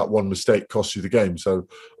just be that one mistake costs you the game. So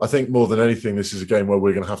I think more than anything, this is a game where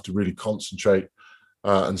we're going to have to really concentrate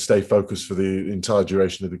and stay focused for the entire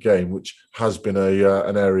duration of the game, which has been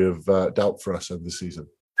an area of doubt for us over the season.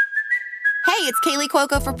 Hey, it's Kaylee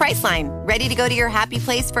Cuoco for Priceline. Ready to go to your happy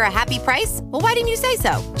place for a happy price? Well, why didn't you say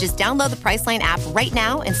so? Just download the Priceline app right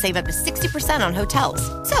now and save up to 60% on hotels.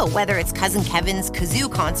 So whether it's Cousin Kevin's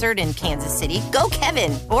Kazoo Concert in Kansas City, go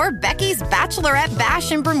Kevin, or Becky's Bachelorette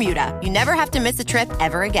Bash in Bermuda, you never have to miss a trip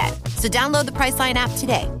ever again. So download the Priceline app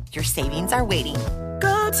today. Your savings are waiting.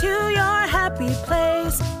 Go to your happy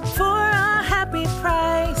place for a happy happy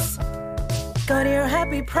price. Go to your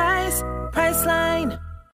happy price, Priceline.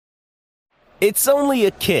 It's only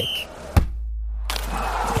a kick,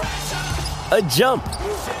 a jump,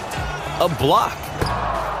 a block.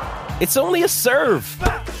 It's only a serve.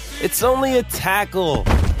 It's only a tackle,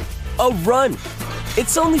 a run.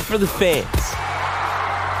 It's only for the fans.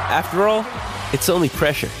 After all, it's only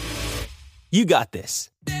pressure. You got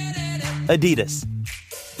this. Adidas.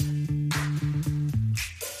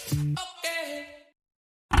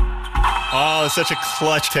 Oh, such a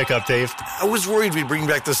clutch pickup, Dave. I was worried we'd bring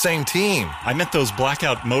back the same team. I meant those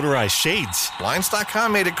blackout motorized shades.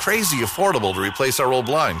 Blinds.com made it crazy affordable to replace our old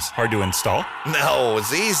blinds. Hard to install? No,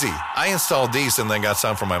 it's easy. I installed these and then got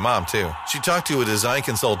some for my mom, too. She talked to a design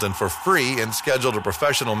consultant for free and scheduled a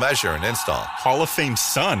professional measure and install. Hall of Fame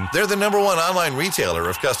son. They're the #1 online retailer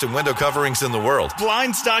of custom window coverings in the world.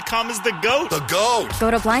 Blinds.com is the GOAT. The GOAT. Go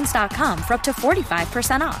to Blinds.com for up to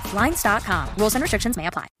 45% off. Blinds.com. Rules and restrictions may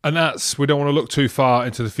apply. And we don't want to look too far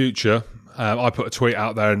into the future. I put a tweet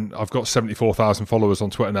out there and I've got 74,000 followers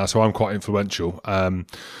on Twitter now, so I'm quite influential.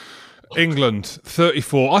 England,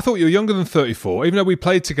 34. I thought you were younger than 34. Even though we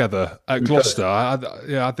played together at Gloucester, I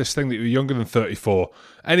had this thing that you were younger than 34.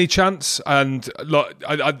 Any chance? And look,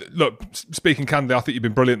 speaking candidly, I think you've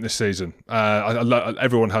been brilliant this season.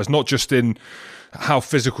 Everyone has, not just in how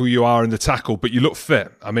physical you are in the tackle, but you look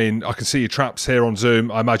fit. I mean, I can see your traps here on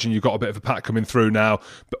Zoom. I imagine you've got a bit of a pack coming through now,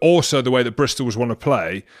 but also the way that Bristol's want to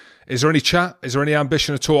play. Is there any chat? Is there any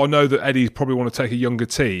ambition at all? I know that Eddie probably want to take a younger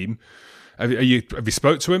team. Have you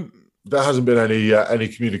spoke to him? There hasn't been any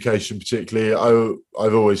communication particularly.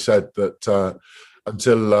 I've always said that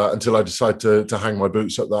until I decide to hang my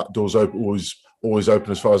boots up, that door's always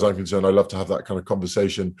open as far as I'm concerned. I love to have that kind of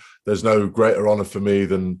conversation. There's no greater honour for me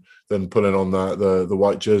than pulling on the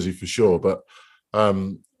white jersey for sure. But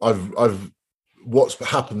what's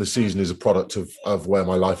happened this season is a product of where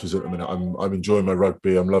my life is at the minute. I'm enjoying my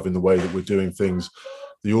rugby. I'm loving the way that we're doing things.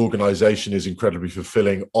 The organisation is incredibly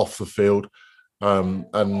fulfilling off the field.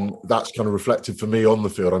 And that's kind of reflected for me on the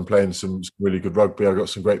field. I'm playing some really good rugby. I've got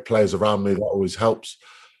some great players around me. That always helps.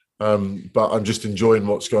 But I'm just enjoying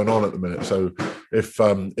what's going on at the minute. So if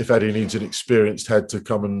Eddie needs an experienced head to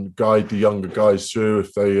come and guide the younger guys through,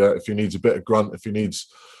 if he needs a bit of grunt, if he needs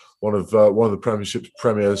one of the Premiership's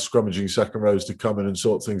premier scrummaging second rows to come in and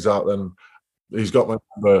sort things out, then he's got my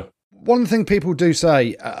number. One thing people do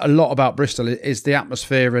say a lot about Bristol is the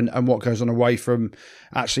atmosphere and what goes on away from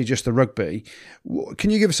actually just the rugby. Can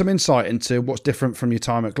you give us some insight into what's different from your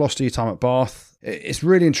time at Gloucester, your time at Bath? It's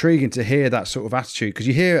really intriguing to hear that sort of attitude, because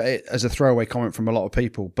you hear it as a throwaway comment from a lot of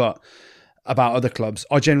people, but about other clubs,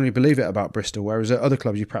 I generally believe it about Bristol, whereas at other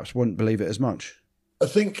clubs you perhaps wouldn't believe it as much. I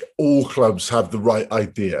think all clubs have the right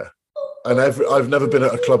idea. And I've never been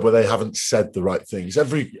at a club where they haven't said the right things.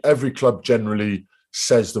 Every club generally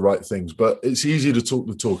says the right things, but it's easy to talk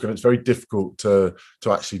the talk and it's very difficult to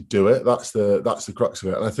actually do it. That's the crux of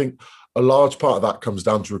it. And I think a large part of that comes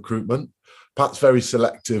down to recruitment. Pat's very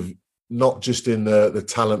selective, not just in the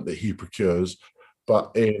talent that he procures,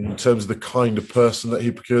 but in terms of the kind of person that he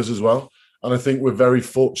procures as well. And I think we're very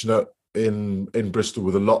fortunate in Bristol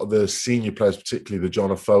with a lot of the senior players, particularly the John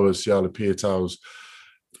Afoas, Siala Pietaus,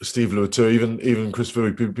 Steve Luatua, even Chris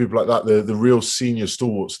Vui, people like that, the real senior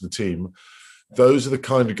stalwarts of the team. Those are the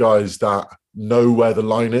kind of guys that know where the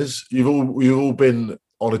line is. You've all been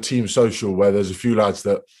on a team social where there's a few lads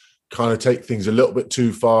that kind of take things a little bit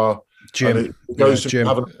too far. Jim, and it goes to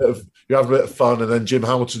having you have a bit of fun, and then Jim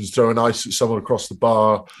Hamilton's throwing ice at someone across the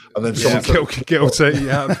bar, and then someone's guilty,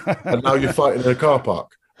 yeah. And now you're fighting in a car park.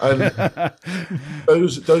 And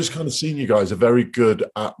those kind of senior guys are very good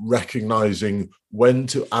at recognising when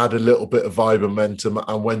to add a little bit of vibe and momentum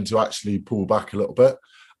and when to actually pull back a little bit.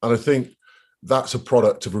 And I think that's a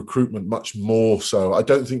product of recruitment much more so. I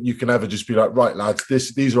don't think you can ever just be like, right, lads,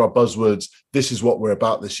 these are our buzzwords. This is what we're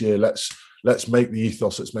about this year. Let's make the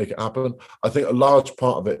ethos. Let's make it happen. I think a large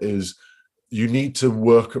part of it is you need to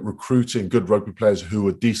work at recruiting good rugby players who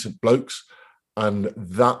are decent blokes. And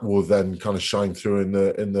that will then kind of shine through in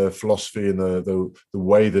the philosophy and the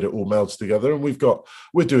way that it all melds together. And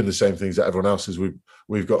we're doing the same things that everyone else is.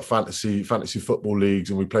 We've got fantasy football leagues,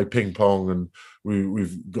 and we play ping pong, and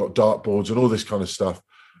we've got dartboards and all this kind of stuff,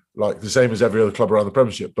 like the same as every other club around the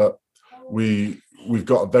Premiership. But we've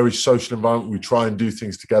got a very social environment. We try and do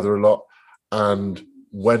things together a lot. And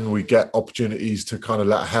when we get opportunities to kind of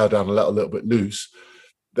let our hair down and let a little bit loose,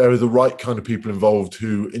 there are the right kind of people involved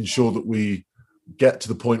who ensure that we get to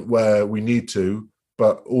the point where we need to,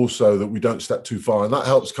 but also that we don't step too far. And that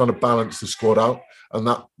helps kind of balance the squad out. And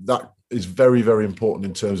that is very, very important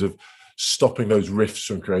in terms of stopping those rifts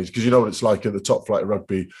from creating, because you know what it's like at the top flight of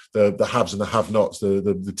rugby, the haves and the have-nots,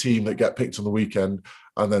 the team that get picked on the weekend,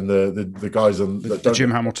 and then the guys on the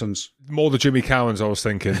Jim Hamiltons. More the Jimmy Cowans, I was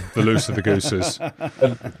thinking, the looser the gooses.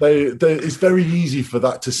 And it's very easy for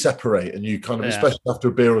that to separate, and you kind of, especially after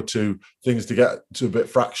a beer or two, things to get to a bit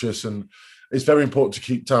fractious, and it's very important to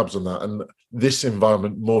keep tabs on that. And this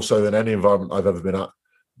environment, more so than any environment I've ever been at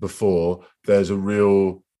before, there's a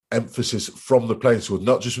real emphasis from the playing squad,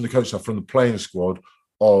 not just from the coach staff, from the playing squad,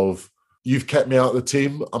 of you've kept me out of the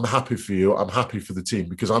team. I'm happy for you. I'm happy for the team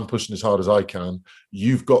because I'm pushing as hard as I can.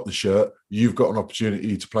 You've got the shirt. You've got an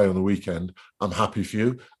opportunity to play on the weekend. I'm happy for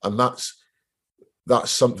you. And that's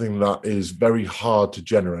something that is very hard to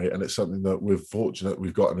generate, and it's something that we're fortunate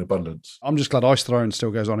we've got in abundance. I'm just glad ice throwing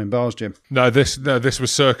still goes on in bars, Jim. No, this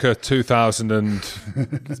was circa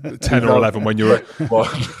 2010 or 11 when you were...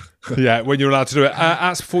 Yeah, when you're allowed to do it.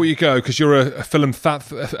 Ask before you go, because you're a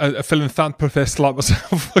philanthropist like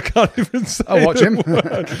myself. I can't even say what, Jim?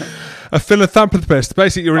 A philanthropist.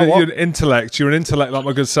 Basically, you're an intellect. You're an intellect like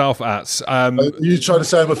my good self, Ats. Are you trying to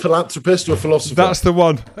say I'm a philanthropist or a philosopher? That's the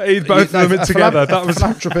one. Both of them together. That was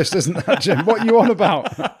philanthropist, isn't that, Jim? What are you on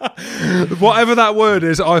about? Whatever that word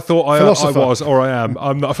is, I thought I was, or I am.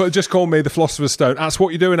 I'm not. Just call me the philosopher's stone. That's what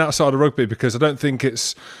you're doing outside of rugby, because I don't think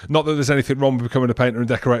it's, not that there's anything wrong with becoming a painter and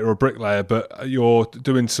decorator or a bricklayer, but you're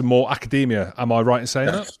doing some more academia. Am I right in saying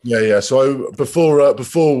that? Yeah. So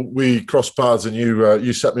before we crossed paths and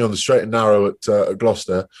you set me on the straight and narrow at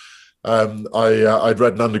Gloucester, I'd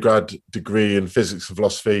read an undergrad degree in physics and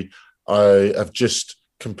philosophy. I have just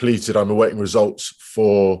completed. I'm awaiting results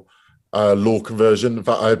for law conversion. In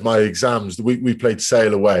fact, I had my exams the week we played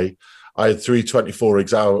Sale away. I had 3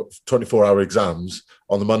 24-hour exams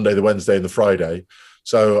on the Monday, the Wednesday, and the Friday.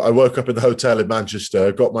 So I woke up in the hotel in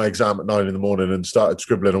Manchester, got my exam at 9 a.m, and started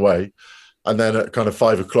scribbling away. And then at kind of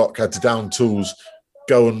 5 o'clock, had to down tools,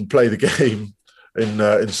 go and play the game in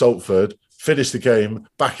Salford, finish the game,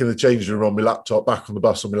 back in the changing room on my laptop, back on the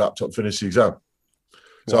bus on my laptop, finish the exam.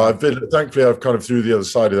 So thankfully, I've kind of through the other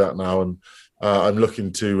side of that now, and I'm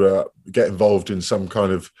looking to get involved in some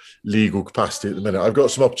kind of legal capacity at the minute. I've got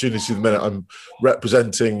some opportunities at the minute. I'm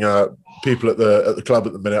representing people at the club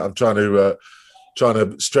at the minute. I'm trying to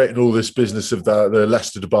straighten all this business of the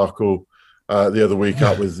Leicester debacle the other week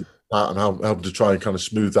out with Pat, and helping to try and kind of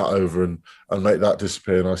smooth that over and make that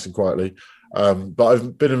disappear nice and quietly. But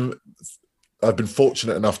I've been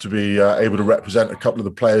fortunate enough to be able to represent a couple of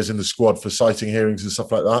the players in the squad for citing hearings and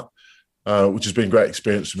stuff like that, which has been a great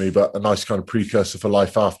experience for me, but a nice kind of precursor for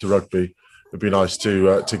life after rugby. It'd be nice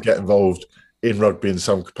to get involved in rugby in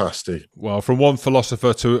some capacity. Well, from one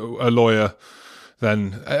philosopher to a lawyer,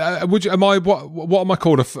 then what am I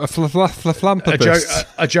called? A philanthropist?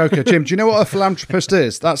 A joker. Jim, do you know what a philanthropist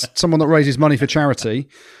is? That's someone that raises money for charity.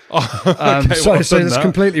 So that's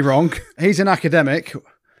completely wrong. He's an academic.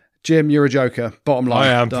 Jim, you're a joker. Bottom line. I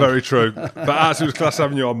am. Done. Very true. But Ats, it was class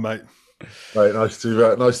having you on, mate. Right, nice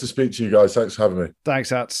to speak to you guys. Thanks for having me.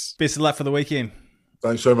 Thanks, Ats. Best of luck for the weekend.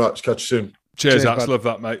 Thanks so much. Catch you soon. Cheers, Ats. Love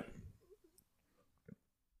that, mate.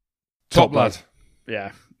 Top lad.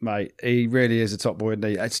 Yeah, mate. He really is a top boy, isn't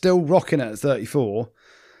he? It's still rocking it at 34.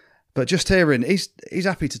 But just hearing, he's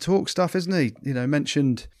happy to talk stuff, isn't he? You know,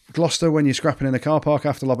 mentioned Gloucester when you're scrapping in the car park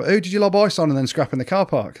after lob. Who did you lob ice on and then scrap in the car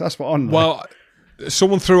park? That's what I'm like. Well,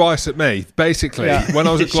 someone threw ice at me. Basically, when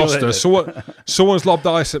I was at Gloucester, someone's lobbed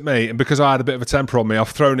ice at me, and because I had a bit of a temper on me, I've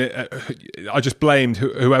thrown it. I just blamed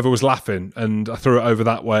whoever was laughing, and I threw it over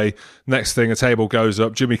that way. Next thing, a table goes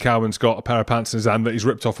up. Jimmy Cowan's got a pair of pants in his hand that he's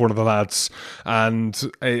ripped off one of the lads,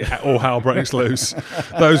 and all hell breaks loose.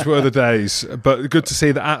 Those were the days. But good to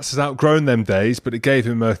see that Ats has outgrown them days, but it gave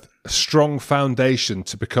him a strong foundation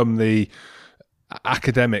to become the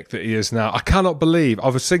academic that he is now. I cannot believe, I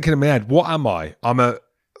was thinking in my head, what am I? I'm a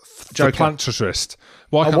philanthropist.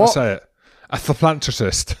 Why can't I say it? A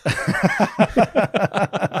philanthropist.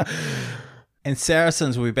 And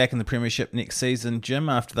Saracens will be back in the Premiership next season, Jim,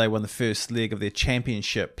 after they won the first leg of their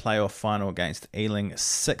Championship playoff final against Ealing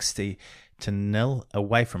 60-0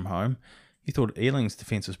 away from home. You thought Ealing's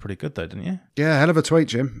defence was pretty good, though, didn't you? Yeah, hell of a tweet,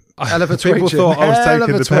 Jim. Hell of a tweet, People Jim. thought I was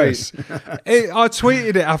taking the piss. tweet. I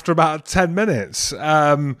tweeted it after about 10 minutes.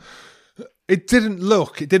 It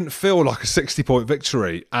didn't feel like a 60-point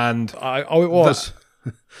victory. And it was.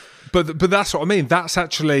 But that's what I mean. That's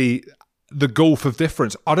actually the gulf of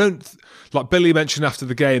difference. I don't, like Billy mentioned after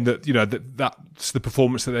the game that, you know, that's the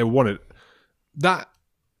performance that they wanted. That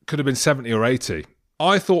could have been 70 or 80.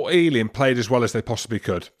 I thought Ealing played as well as they possibly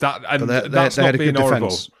could. That's not being horrible.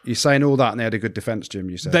 Defense. You're saying all that and they had a good defence, Jim,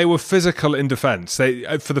 you said. They were physical in defence.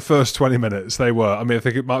 For the first 20 minutes, they were. I mean, I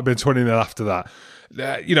think it might have been 20 minutes after that.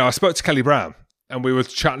 I spoke to Kelly Brown and we were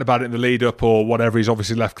chatting about it in the lead up or whatever. He's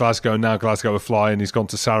obviously left Glasgow and now Glasgow are flying. He's gone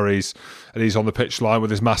to Sarries and he's on the pitch line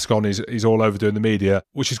with his mask on. He's all over doing the media,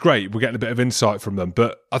 which is great. We're getting a bit of insight from them.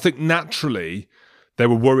 But I think naturally they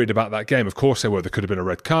were worried about that game. Of course they were. There could have been a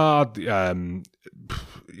red card.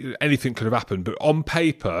 Anything could have happened. But on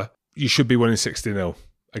paper, you should be winning 60-0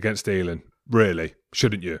 against Ealing. Really,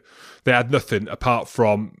 shouldn't you? They had nothing apart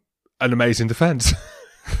from an amazing defence.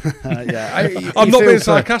 I'm not being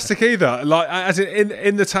sarcastic either. Like as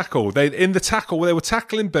in the tackle, they were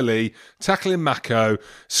tackling Billy, tackling Mako.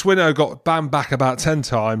 Swinnow got banned back about 10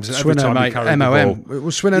 times. And every time he carried the ball,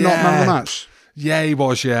 was Swinnow not man of the match? Yeah, he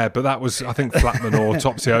was. Yeah, but that was I think Flatman or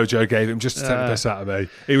Topsy Ojo gave him just to take the piss out of me.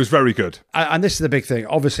 He was very good. And this is the big thing.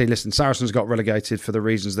 Obviously, listen, Saracens got relegated for the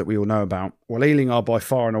reasons that we all know about. Well, Ealing are by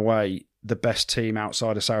far and away the best team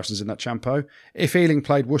outside of Saracens in that Champo. If Ealing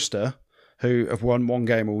played Worcester, who have won one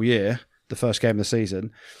game all year, the first game of the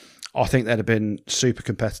season, I think they'd have been super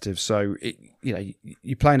competitive. So,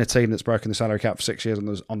 you're playing a team that's broken the salary cap for 6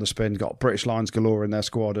 years on the spin, got British Lions galore in their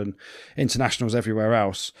squad and internationals everywhere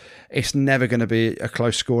else. It's never going to be a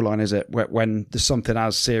close scoreline, is it, when there's something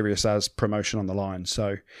as serious as promotion on the line.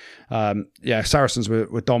 So, Saracens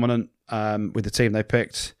were dominant with the team they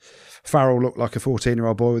picked. Farrell looked like a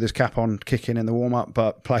 14-year-old boy with his cap on, kicking in the warm-up,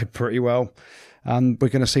 but played pretty well. And we're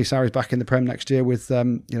going to see Sarries back in the Prem next year with,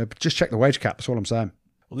 just check the wage cap. That's all I'm saying.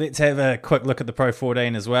 Well, let's have a quick look at the Pro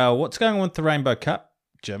 14 as well. What's going on with the Rainbow Cup,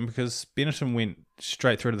 Jim? Because Benetton went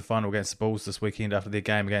straight through to the final against the Bulls this weekend after their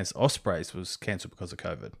game against Ospreys was cancelled because of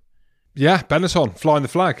COVID. Yeah, Benetton flying the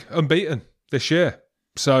flag, unbeaten this year.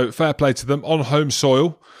 So fair play to them on home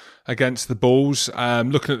soil against the Bulls.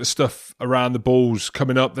 Looking at the stuff around the Bulls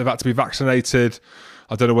coming up, they've had to be vaccinated.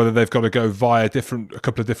 I don't know whether they've got to go via a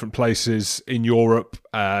couple of different places in Europe.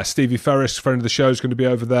 Stevie Ferris, friend of the show, is going to be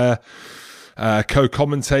over there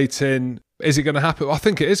co-commentating. Is it going to happen? I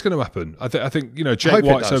think it is going to happen. I think Jake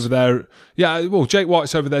White's over there. Yeah, well, Jake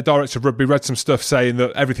White's over there, director of rugby, read some stuff saying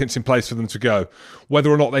that everything's in place for them to go.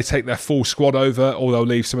 Whether or not they take their full squad over or they'll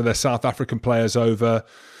leave some of their South African players over.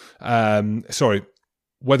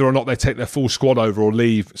 Whether or not they take their full squad over or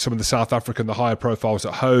leave some of the South African, the higher profiles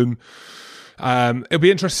at home. It'll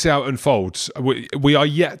be interesting to see how it unfolds. We are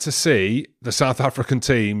yet to see the South African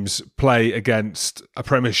teams play against a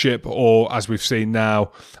Premiership or, as we've seen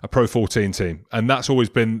now, a Pro 14 team. And that's always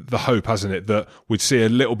been the hope, hasn't it, that we'd see a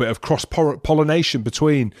little bit of cross-pollination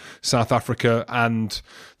between South Africa and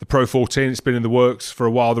the Pro 14. It's been in the works for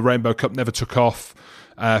a while. The Rainbow Cup never took off.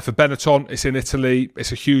 For Benetton, it's in Italy.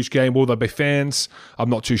 It's a huge game. Will there be fans?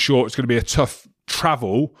 I'm not too sure. It's going to be a tough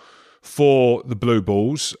travel for the Blue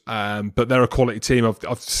Bulls, but they're a quality team.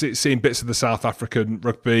 I've seen bits of the South African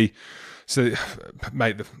rugby. So,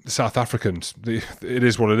 mate, the South Africans, it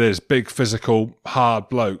is what it is. Big, physical, hard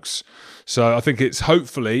blokes. So I think it's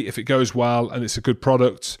hopefully, if it goes well and it's a good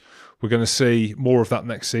product, we're going to see more of that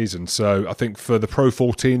next season. So I think for the Pro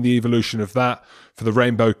 14, the evolution of that, for the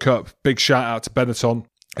Rainbow Cup, big shout out to Benetton.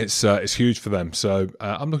 It's huge for them. So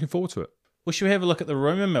I'm looking forward to it. Well, should we have a look at the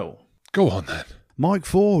rumour mill? Go on then. Mike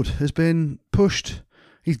Ford has been pushed.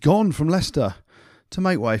 He's gone from Leicester to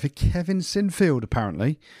make way for Kevin Sinfield,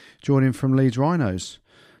 apparently, joining from Leeds Rhinos.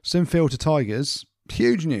 Sinfield to Tigers,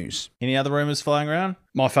 huge news. Any other rumours flying around?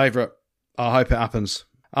 My favourite. I hope it happens.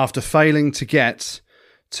 After failing to get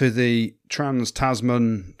to the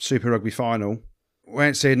Trans-Tasman Super Rugby final, we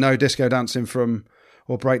ain't seeing no disco dancing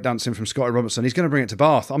or break dancing from Scotty Robertson. He's going to bring it to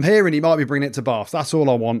Bath. I'm hearing he might be bringing it to Bath. That's all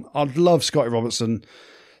I want. I'd love Scotty Robertson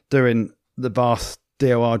doing the Bath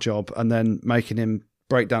DOR job and then making him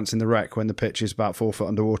breakdance in the wreck when the pitch is about 4 foot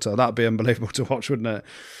underwater. That'd be unbelievable to watch, wouldn't it?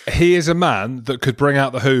 He is a man that could bring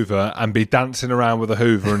out the Hoover and be dancing around with a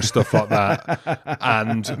Hoover and stuff like that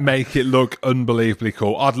and make it look unbelievably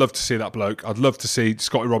cool. I'd love to see that bloke. I'd love to see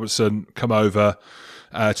Scotty Robertson come over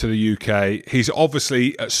to the UK. He's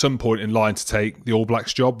obviously at some point in line to take the All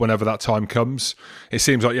Blacks job whenever that time comes. It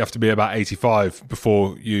seems like you have to be about 85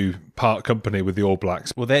 before you part company with the All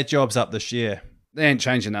Blacks. Well, their job's up this year. They ain't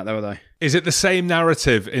changing that, though, are they? Is it the same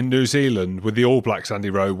narrative in New Zealand with the All Blacks, Andy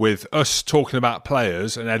Rowe, with us talking about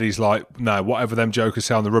players and Eddie's like, no, whatever them jokers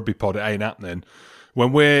say on the rugby pod, it ain't happening.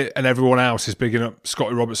 When we're and everyone else is bigging up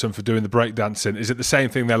Scotty Robertson for doing the breakdancing, is it the same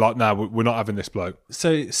thing? They're like, no, we're not having this bloke.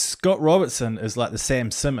 So Scott Robertson is like the Sam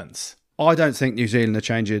Simmons. I don't think New Zealand are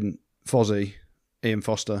changing Fozzie, Ian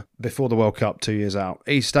Foster, before the World Cup 2 years out.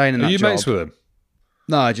 He's staying in that job. Are you mates with him?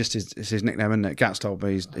 No, just it's his nickname, isn't it? Gats told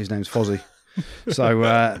me his name's Fozzie. So,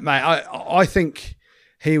 mate, I think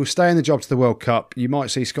he will stay in the job to the World Cup. You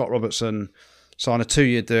might see Scott Robertson sign a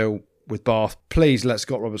 2-year deal with Bath. Please let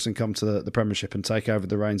Scott Robertson come to the Premiership and take over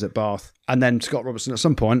the reins at Bath. And then Scott Robertson, at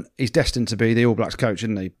some point, he's destined to be the All Blacks coach,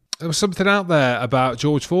 isn't he? There was something out there about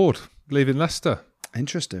George Ford leaving Leicester.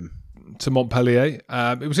 Interesting. To Montpellier.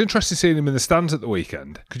 It was interesting seeing him in the stands at the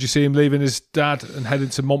weekend. Could you see him leaving his dad and heading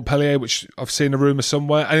to Montpellier, which I've seen a rumour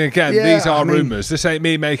somewhere? And again, these are rumours. This ain't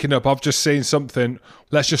me making up. I've just seen something.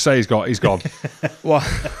 Let's just say he's gone. Well,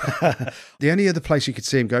 the only other place you could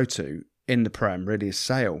see him go to in the Prem really is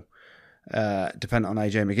Sale, dependent on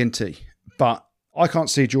AJ McGinty. But I can't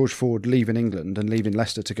see George Ford leaving England and leaving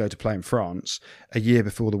Leicester to go to play in France a year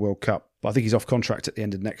before the World Cup. But I think he's off contract at the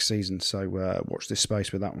end of next season, so watch this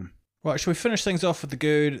space with that one. Right, shall we finish things off with the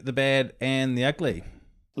good, the bad, and the ugly?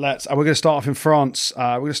 Let's. We're going to start off in France.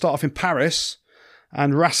 We're going to start off in Paris.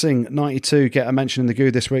 And Racing 92 get a mention in the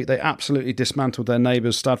good this week. They absolutely dismantled their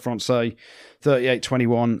neighbours, Stade Francais,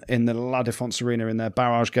 38-21 in the La Défense Arena in their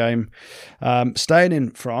barrage game. Staying in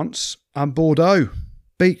France, and Bordeaux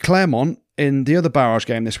beat Clermont in the other barrage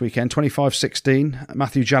game this weekend, 25-16.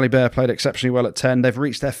 Matthew Jalibert played exceptionally well at 10. They've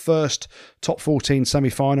reached their first top 14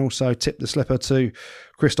 semi-final, so tip the slipper to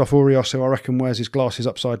Christophe Urios, who I reckon wears his glasses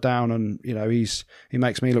upside down, and he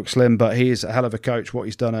makes me look slim, but he is a hell of a coach, what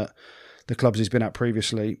he's done at the clubs he's been at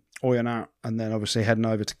previously, Oyonnax, and then obviously heading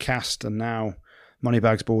over to Castres and now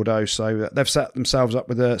Moneybags Bordeaux. So they've set themselves up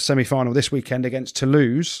with a semi-final this weekend against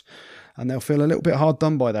Toulouse, and they'll feel a little bit hard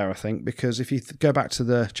done by there, I think, because if you go back to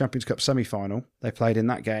the Champions Cup semi-final, they played in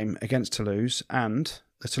that game against Toulouse, and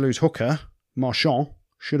the Toulouse hooker, Marchand,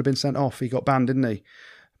 should have been sent off. He got banned, didn't he?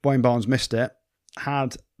 Wayne Barnes missed it.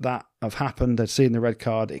 Had that have happened, they'd seen the red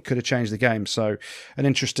card, it could have changed the game. So an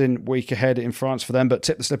interesting week ahead in France for them, but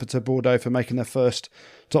tip the slipper to Bordeaux for making their first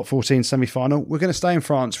top 14 semi-final. We're going to stay in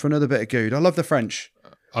France for another bit of good. I love the French.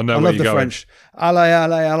 I love the French. Allez,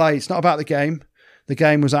 allez, allez. It's not about the game. The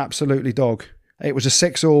game was absolutely dog. It was a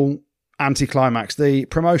 6-all anti-climax. The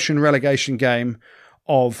promotion relegation game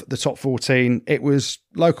of the top 14, it was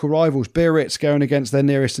local rivals, Biarritz going against their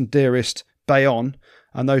nearest and dearest, Bayonne.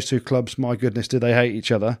 And those two clubs, my goodness, do they hate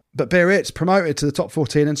each other. But Biarritz promoted to the top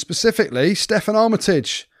 14, and specifically Stefan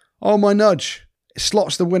Armitage. Oh, my nudge. It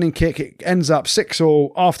slots the winning kick. It ends up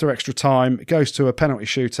 6-all after extra time. It goes to a penalty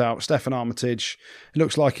shootout. Stefan Armitage, it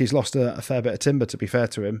looks like he's lost a fair bit of timber, to be fair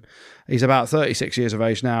to him. He's about 36 years of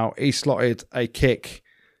age now. He slotted a kick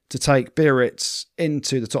to take Biarritz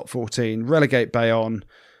into the top 14, relegate Bayonne.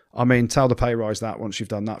 I mean, tell the pay rise that once you've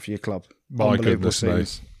done that for your club. My goodness,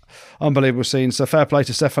 mate. Unbelievable scene. So fair play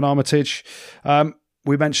to Stefan Armitage.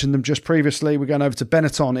 We mentioned them just previously. We're going over to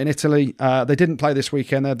Benetton in Italy. They didn't play this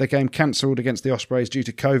weekend. They had their game cancelled against the Ospreys due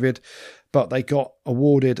to COVID, but they got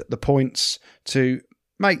awarded the points to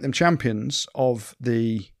make them champions of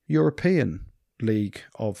the European League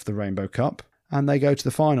of the Rainbow Cup, and they go to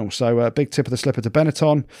the final. So a big tip of the slipper to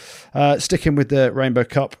Benetton. Sticking with the Rainbow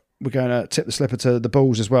Cup, we're going to tip the slipper to the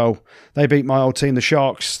Bulls as well. They beat my old team, the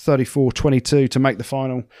Sharks, 34-22 to make the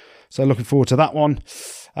final. So looking forward to that one.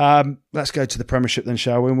 Let's go to the Premiership then,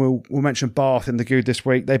 shall we? And we'll mention Bath in the good this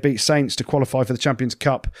week. They beat Saints to qualify for the Champions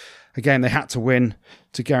Cup. Again, they had to win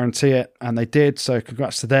to guarantee it, and they did. So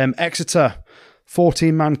congrats to them. Exeter,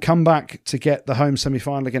 14-man comeback to get the home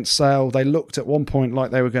semi-final against Sale. They looked at one point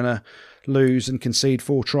like they were going to lose and concede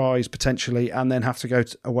 4 tries potentially, and then have to go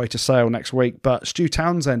away to Sale next week. But Stu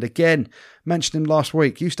Townsend, again, mentioned him last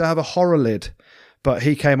week, used to have a horror lid, but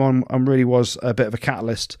he came on and really was a bit of a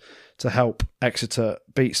catalyst to help Exeter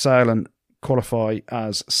beat Sale and qualify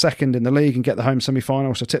as second in the league and get the home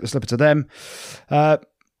semi-final. So tip the slipper to them. Got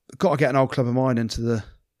to get an old club of mine into the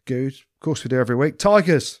good. Of course we do every week.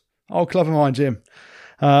 Tigers, old club of mine, Jim.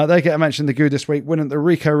 They get a mention in the good this week, winning at the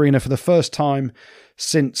Ricoh Arena for the first time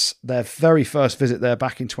since their very first visit there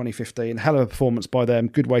back in 2015. Hell of a performance by them.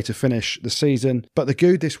 Good way to finish the season. But the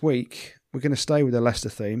good this week, we're going to stay with the Leicester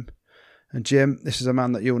theme. And Jim, this is a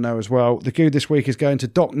man that you'll know as well. The good this week is going to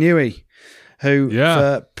Doc Newey, who,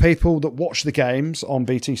 for people that watch the games on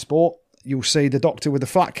BT Sport, you'll see the doctor with the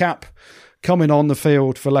flat cap coming on the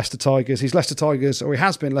field for Leicester Tigers. He's Leicester Tigers, or he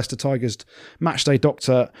has been Leicester Tigers matchday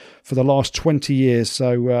doctor for the last 20 years.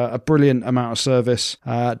 So a brilliant amount of service.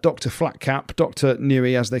 Dr. Flatcap, Dr.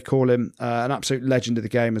 Newey, as they call him, an absolute legend of the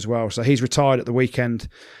game as well. So he's retired at the weekend.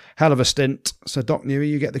 Hell of a stint. So Doc Newey,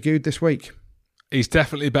 you get the good this week. He's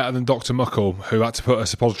definitely better than Dr. Muckle, who had to put a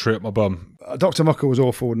suppository up my bum. Dr. Muckle was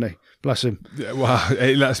awful, wasn't he? Bless him. Yeah, well,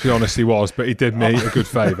 let's be honest, he was, but he did me a good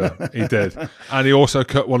favour. He did. And he also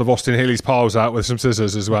cut one of Austin Healy's piles out with some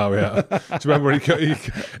scissors as well, yeah. Do you remember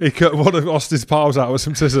he cut one of Austin's piles out with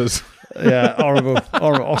some scissors? Yeah, horrible.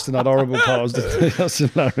 Austin had horrible piles. That's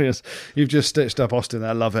hilarious. You've just stitched up Austin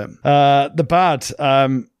there. Love it. The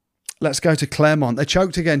bad... let's go to Claremont. They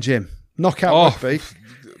choked again, Jim. Knockout rugby.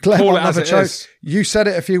 Claremont never choked. You said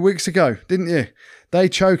it a few weeks ago, didn't you? They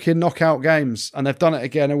choke in knockout games, and they've done it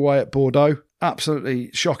again away at Bordeaux. Absolutely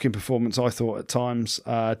shocking performance, I thought, at times.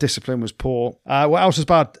 Discipline was poor. What else was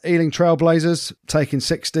bad? Ealing Trailblazers taking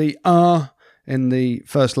 60 in the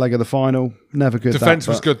first leg of the final. Never good. Defence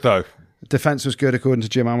was good, though. Defence was good, according to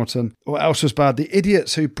Jim Hamilton. What else was bad? The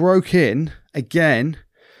idiots who broke in again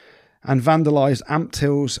and vandalised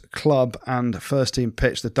Amptill's club and first team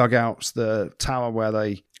pitch, the dugouts, the tower where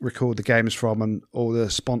they record the games from, and all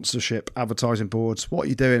the sponsorship advertising boards. What are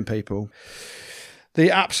you doing, people?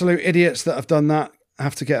 The absolute idiots that have done that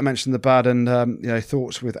have to get a mention of the bad. And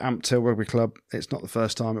thoughts with Amptill Rugby Club. It's not the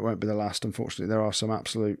first time. It won't be the last. Unfortunately, there are some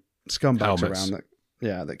absolute scumbags around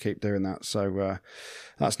that keep doing that. So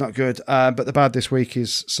that's not good. But the bad this week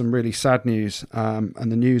is some really sad news,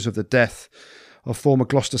 and the news of the death of former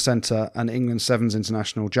Gloucester centre and England Sevens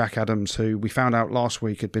international Jack Adams, who we found out last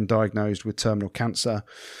week had been diagnosed with terminal cancer.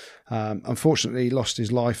 Unfortunately, he lost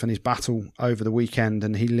his life and his battle over the weekend,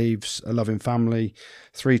 and he leaves a loving family,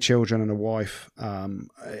 3 children and a wife. A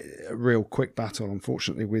real quick battle,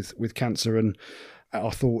 unfortunately, with cancer. And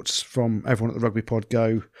our thoughts from everyone at the Rugby Pod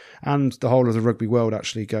go, and the whole of the rugby world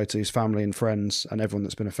actually go, to his family and friends and everyone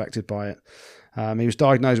that's been affected by it. He was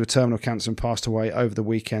diagnosed with terminal cancer and passed away over the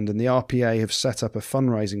weekend, and the RPA have set up a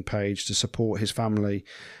fundraising page to support his family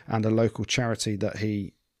and a local charity that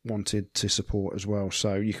he wanted to support as well.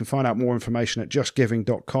 So you can find out more information at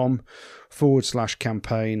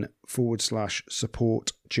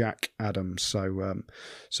justgiving.com/campaign/support Jack Adams. So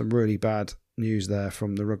some really bad news there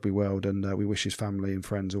from the rugby world, and we wish his family and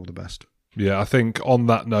friends all the best. Yeah, I think on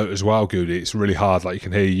that note as well, Goody, it's really hard. Like, you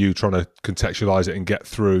can hear you trying to contextualise it and get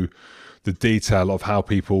through the detail of how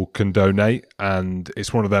people can donate, and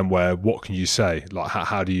it's one of them where what can you say? Like,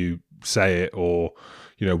 how do you say it, or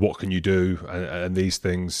what can you do, and these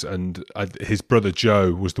things. And his brother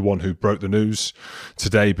Joe was the one who broke the news,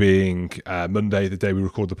 today being Monday, the day we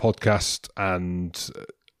record the podcast, and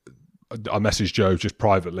I messaged Joe just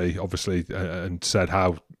privately, obviously, and said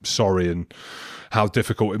how sorry and how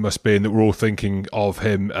difficult it must be, and that we're all thinking of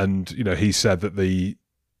him. And he said that the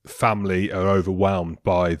family are overwhelmed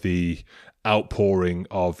by the outpouring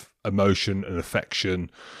of emotion and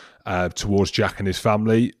affection towards Jack and his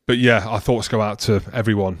family. But yeah, our thoughts go out to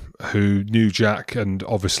everyone who knew Jack, and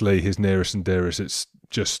obviously his nearest and dearest. It's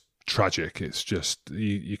just tragic. It's just,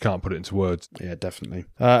 you can't put it into words. Yeah, definitely.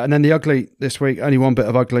 And then the ugly this week, only one bit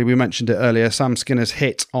of ugly. We mentioned it earlier. Sam Skinner's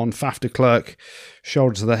hit on Faf de Klerk,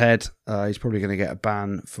 shoulder to the head. He's probably going to get a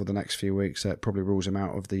ban for the next few weeks. It probably rules him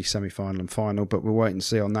out of the semi-final and final, but we'll wait and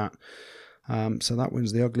see on that. So that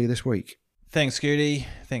wins the ugly this week. Thanks, Goody.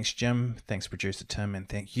 Thanks, Jim. Thanks, producer Tim. And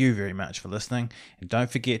thank you very much for listening. And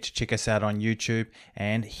don't forget to check us out on YouTube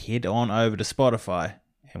and head on over to Spotify.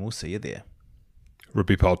 And we'll see you there.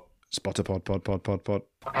 Rugby Pod. Spotter pod.